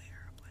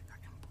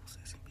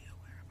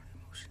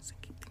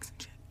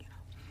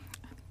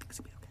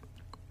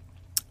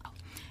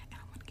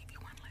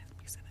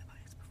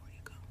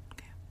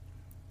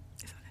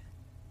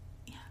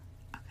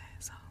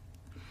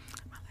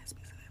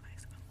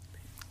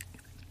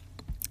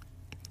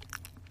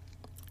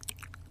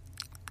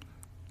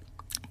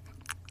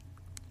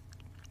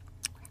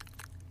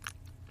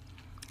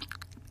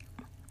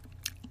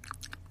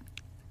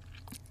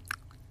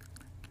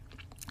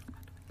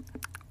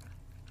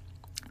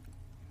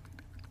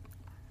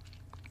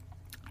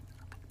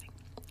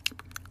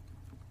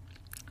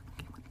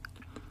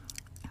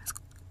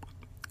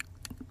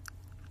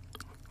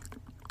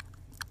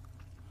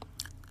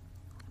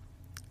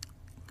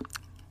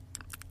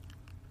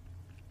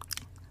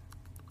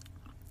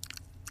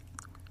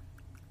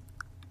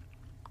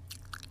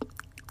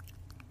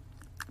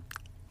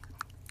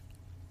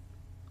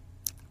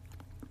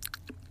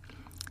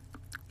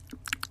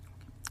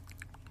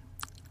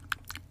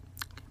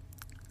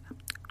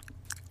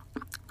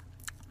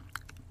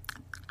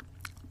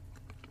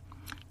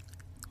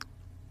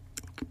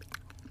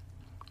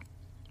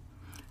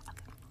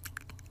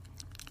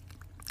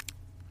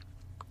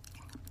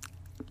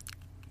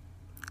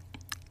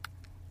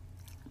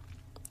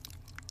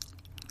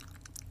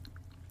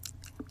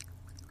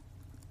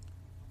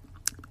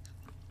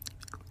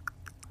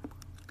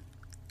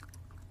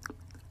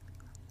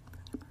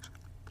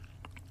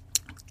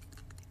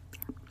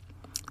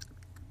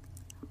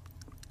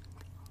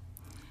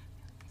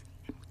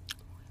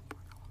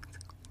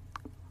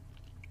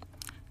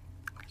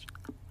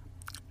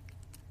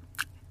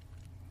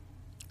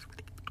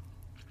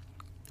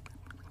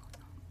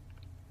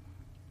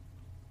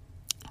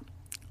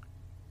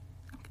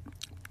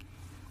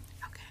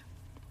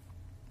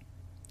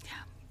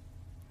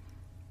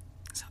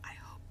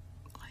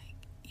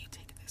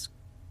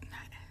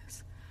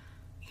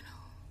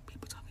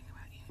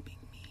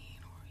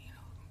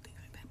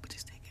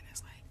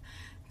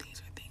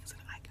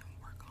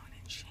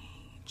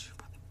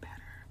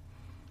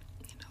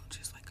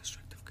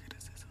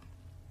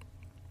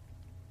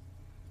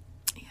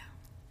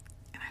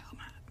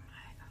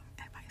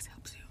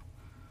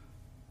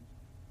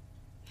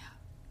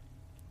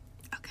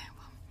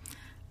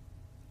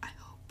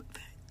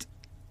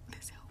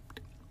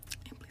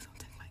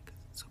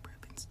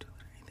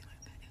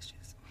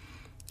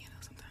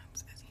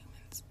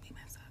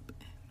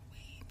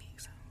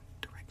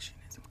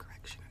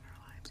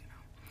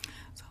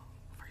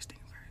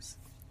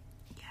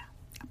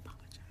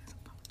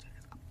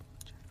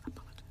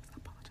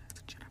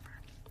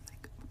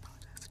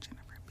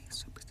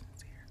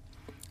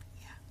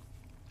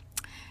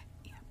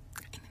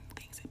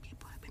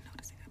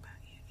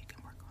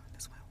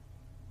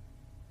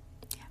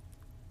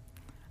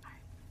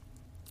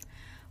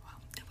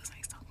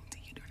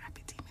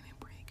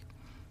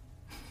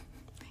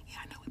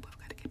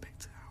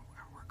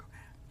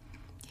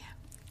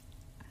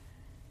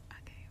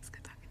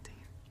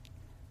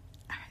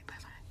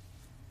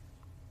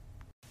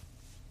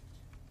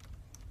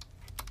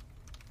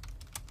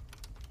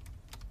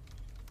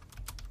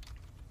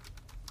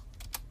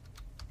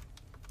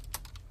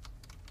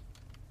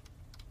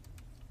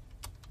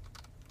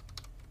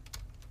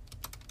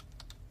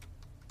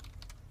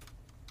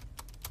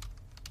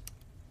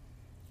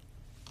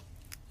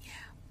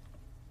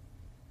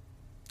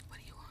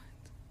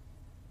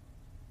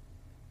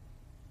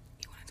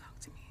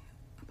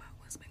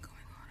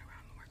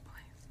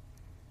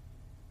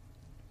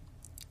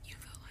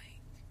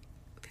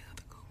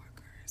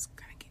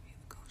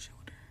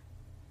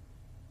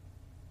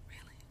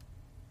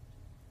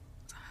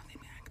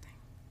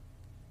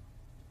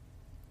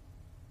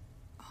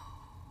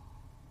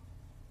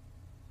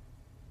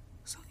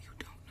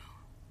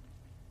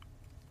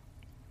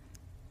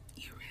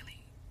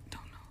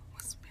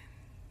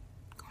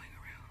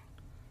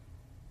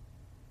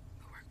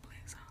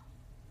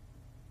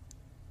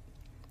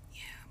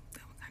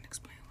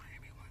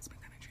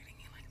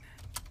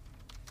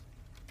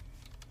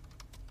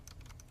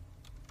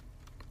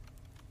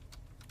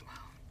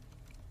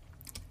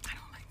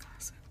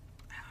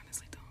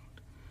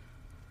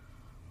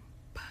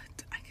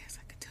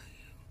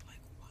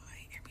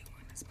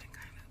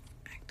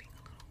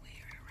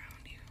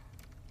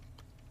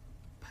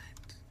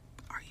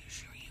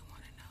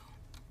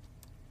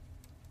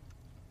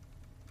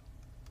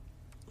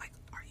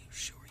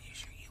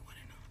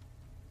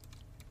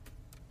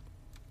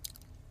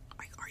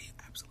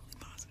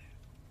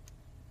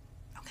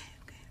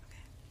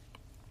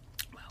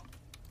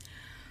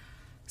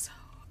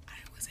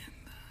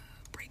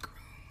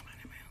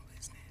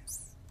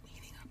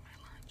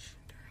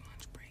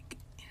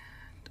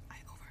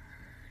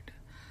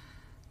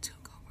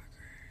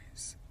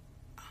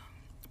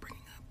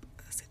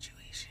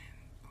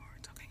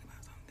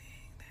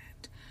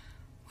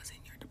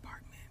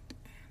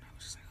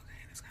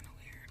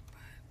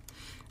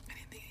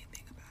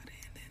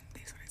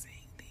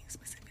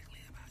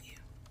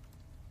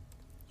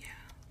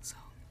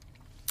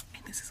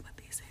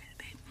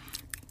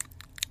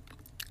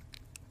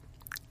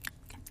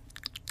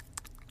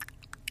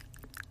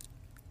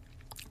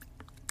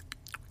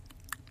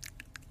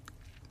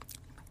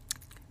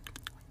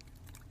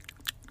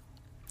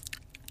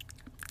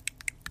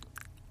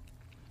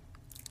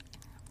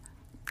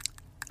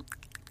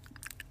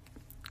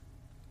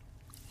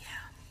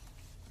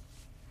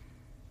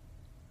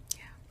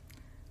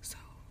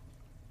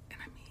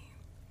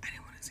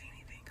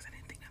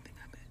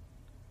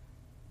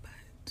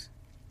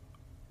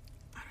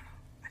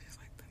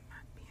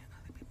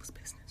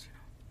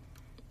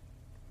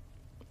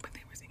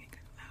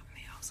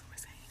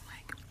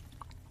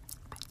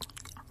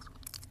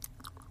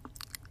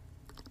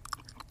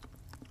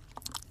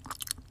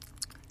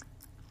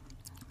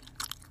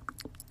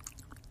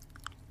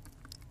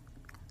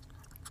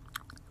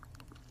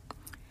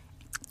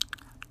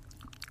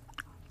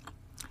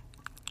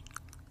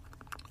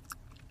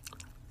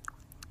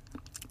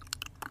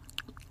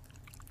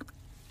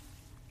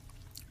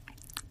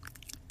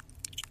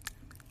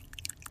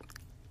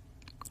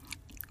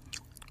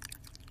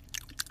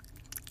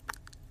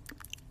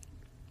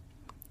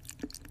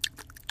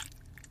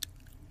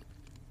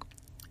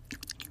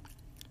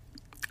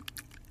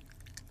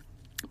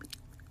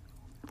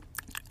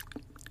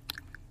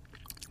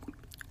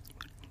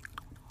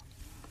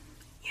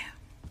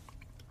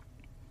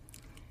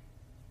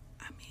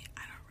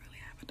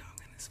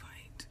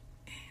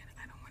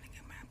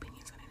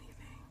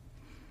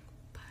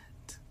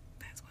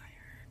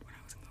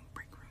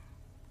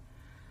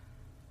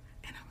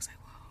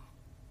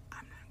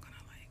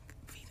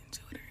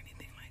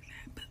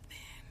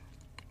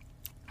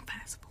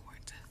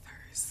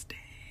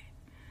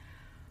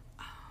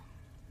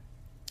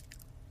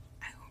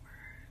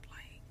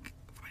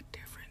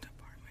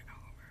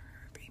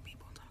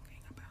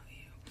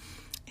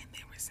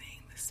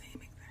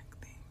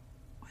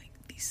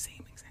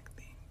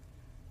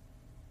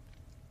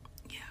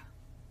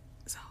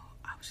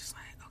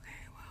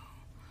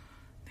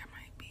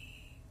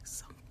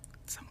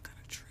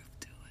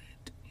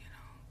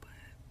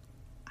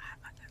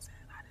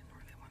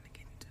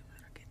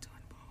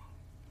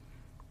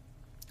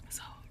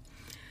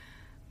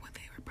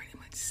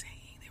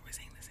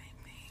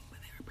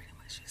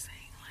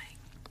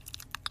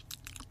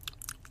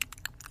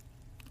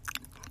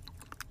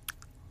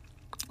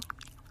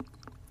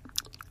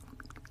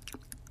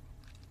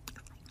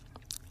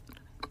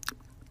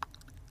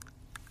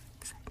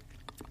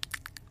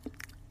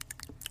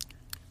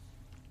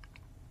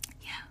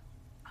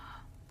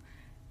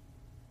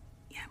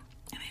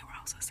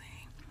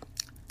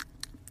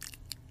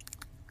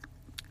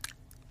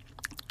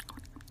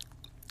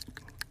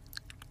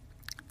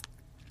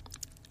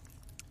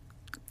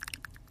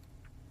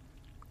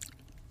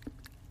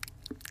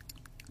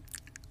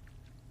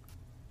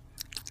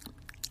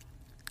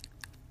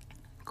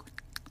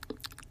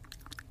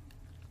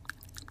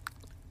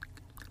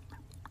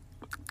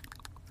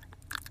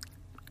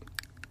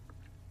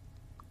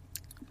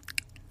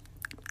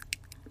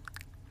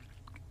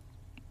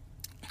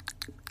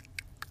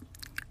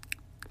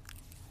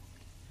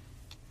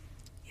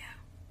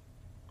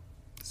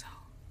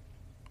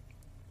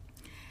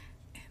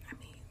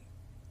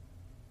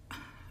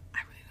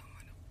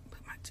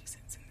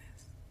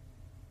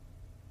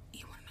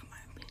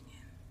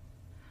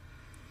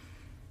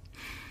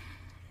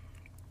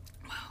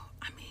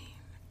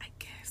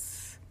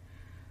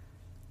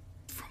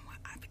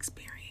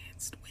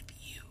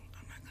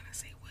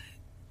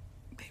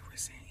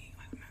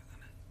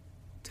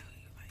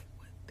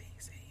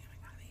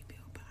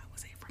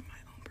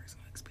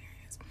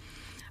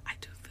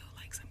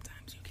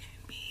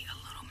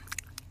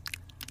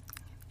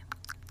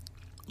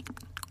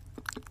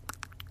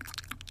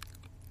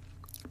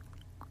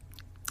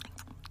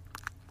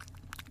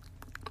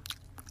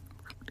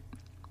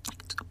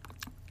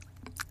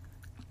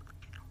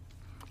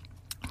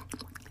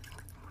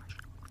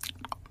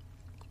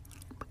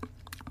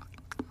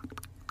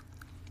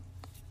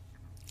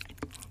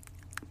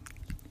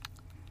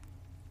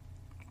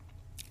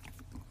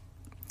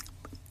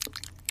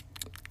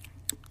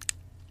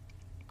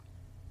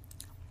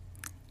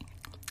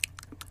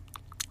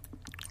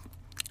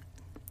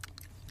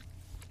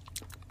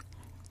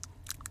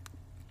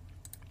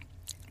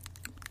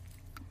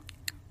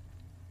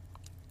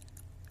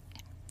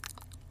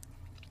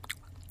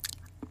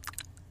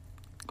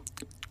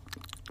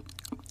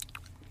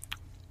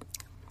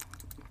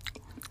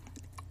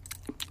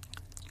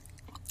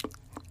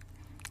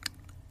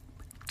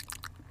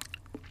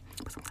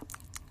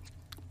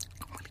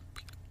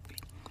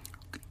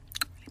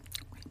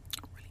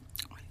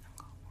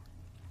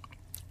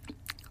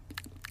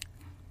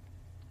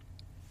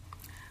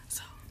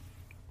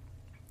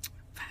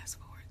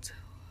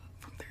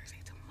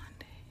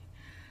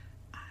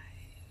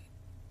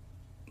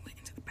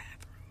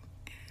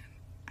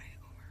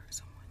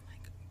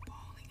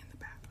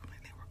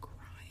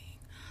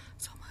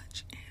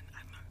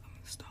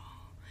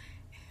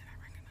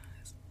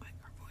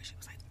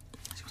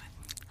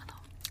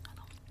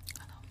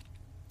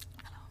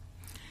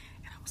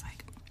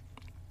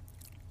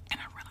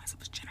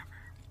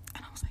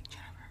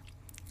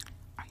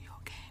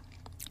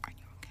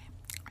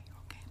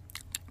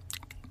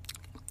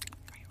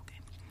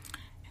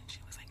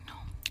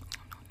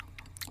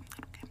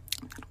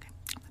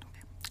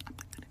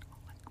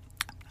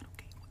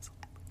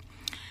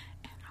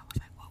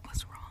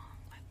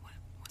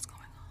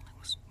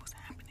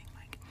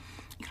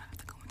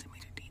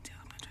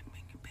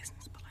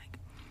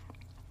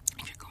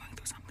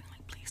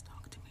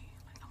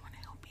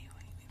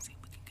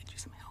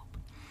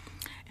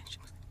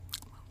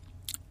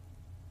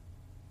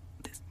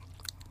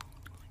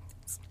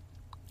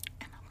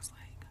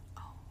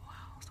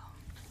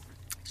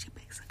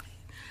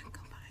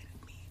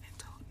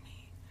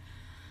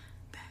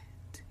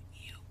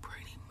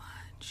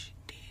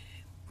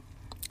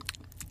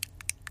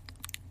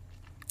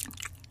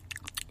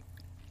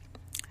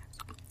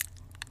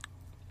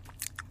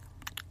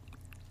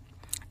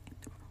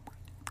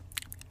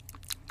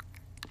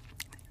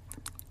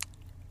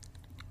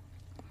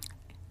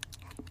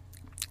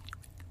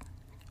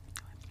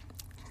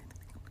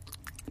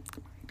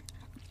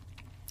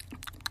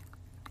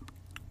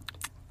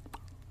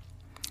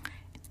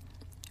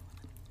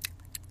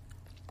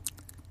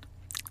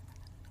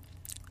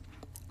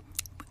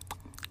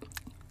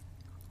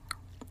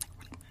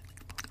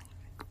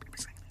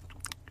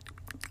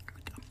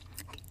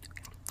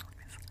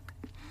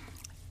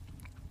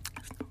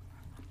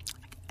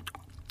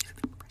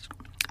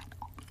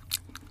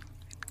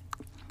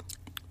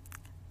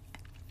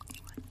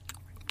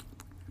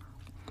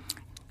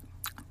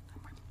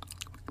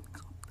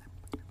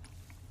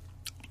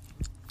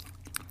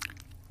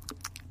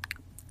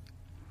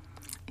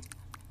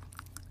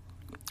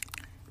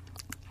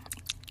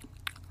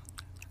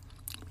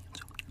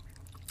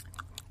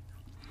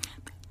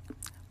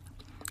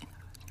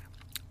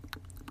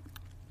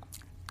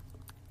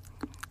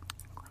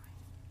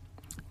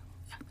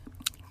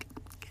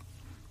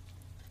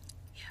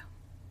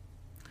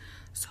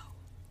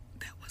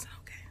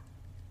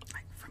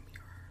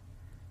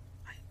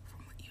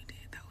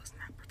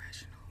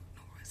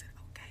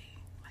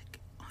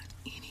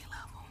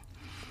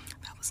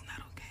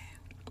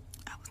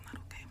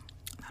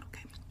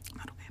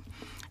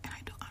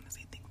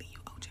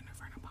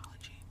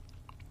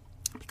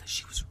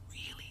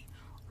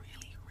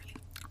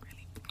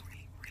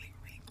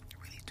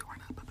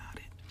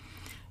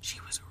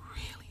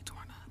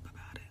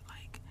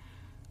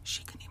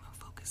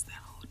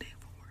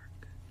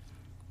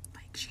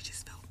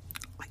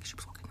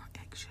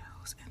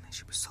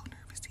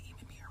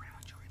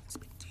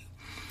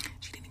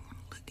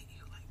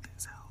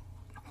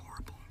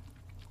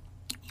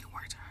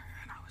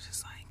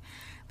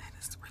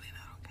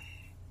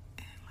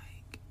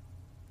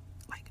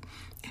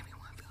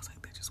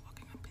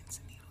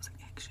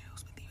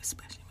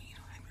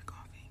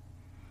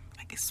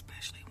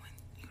especially when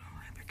you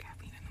don't have your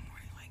caffeine in the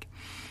morning. Like,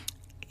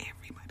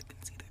 everybody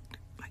can see that,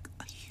 like,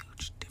 a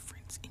huge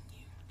difference in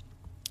you.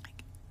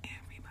 Like,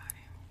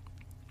 everybody.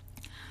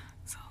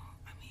 So,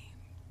 I mean,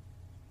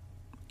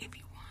 if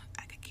you want,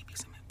 I could give you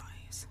some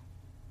advice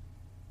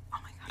on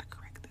like how to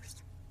correct this.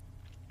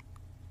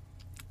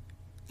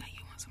 Yeah,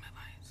 you want some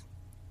advice?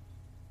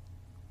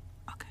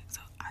 Okay,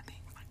 so I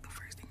think like the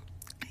first thing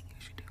that you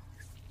should do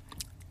is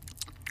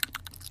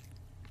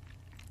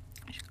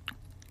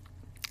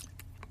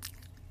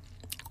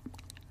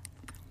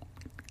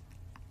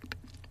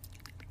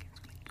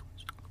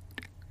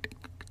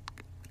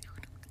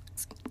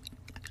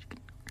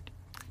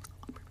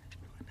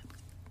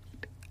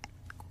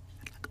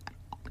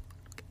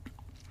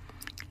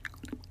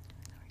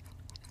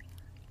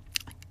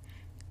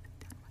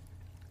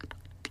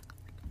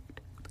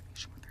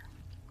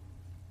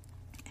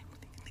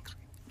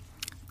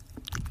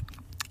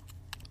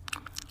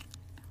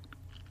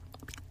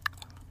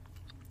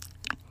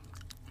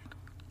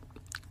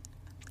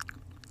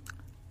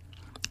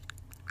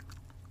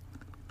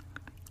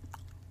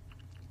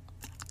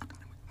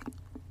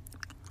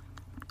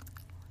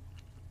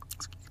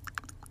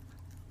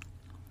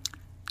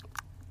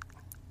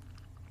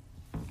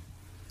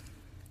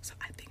so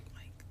I think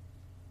like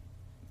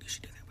you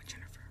should do that with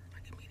Jennifer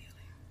like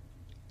immediately.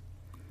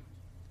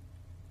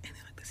 And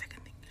then like the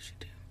second thing you should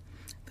do,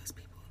 those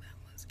people that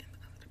was in the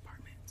other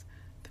departments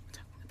that were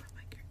talking about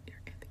like your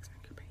ethics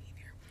and your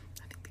behavior,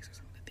 I think these are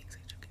some of the things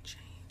that you can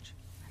change.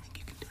 I think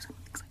you can do some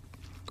things like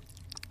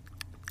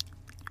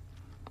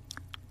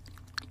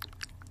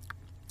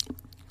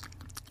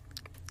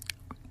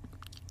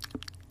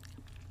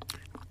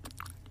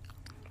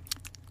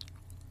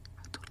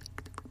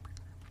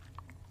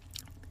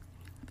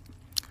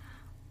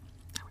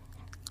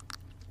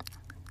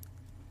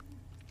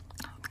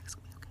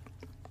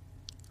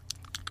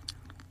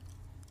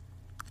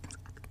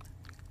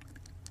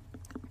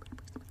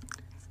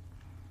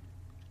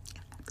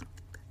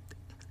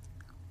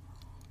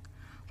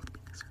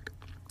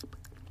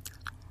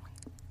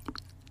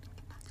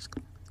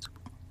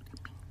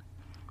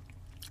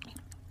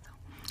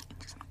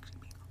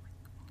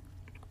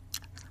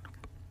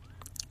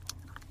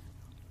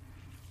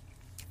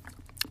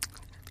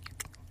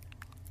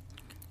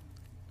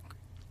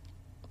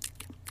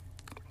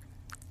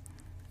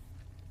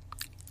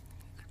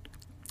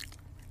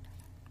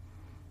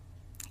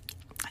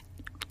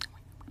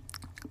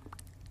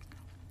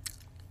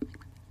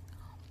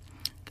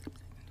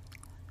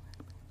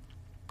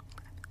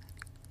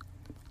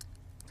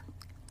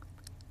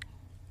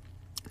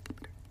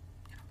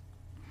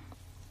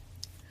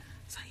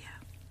so yeah,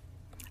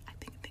 I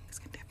think things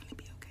can definitely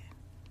be okay.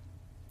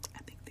 I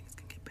think things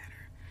can get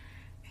better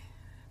and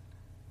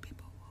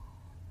people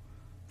will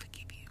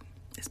forgive you,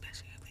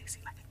 especially if they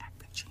see like an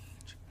active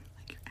change,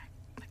 like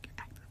you're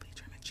actively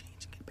trying to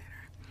change and get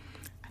better.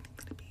 I think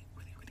that'd be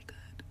really, really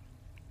good.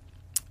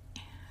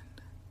 And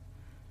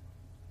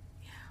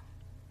yeah,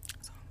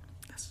 so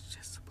that's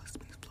just supposed to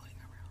be floating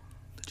around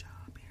the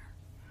job here.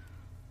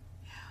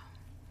 Yeah.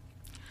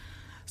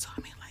 So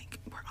I mean,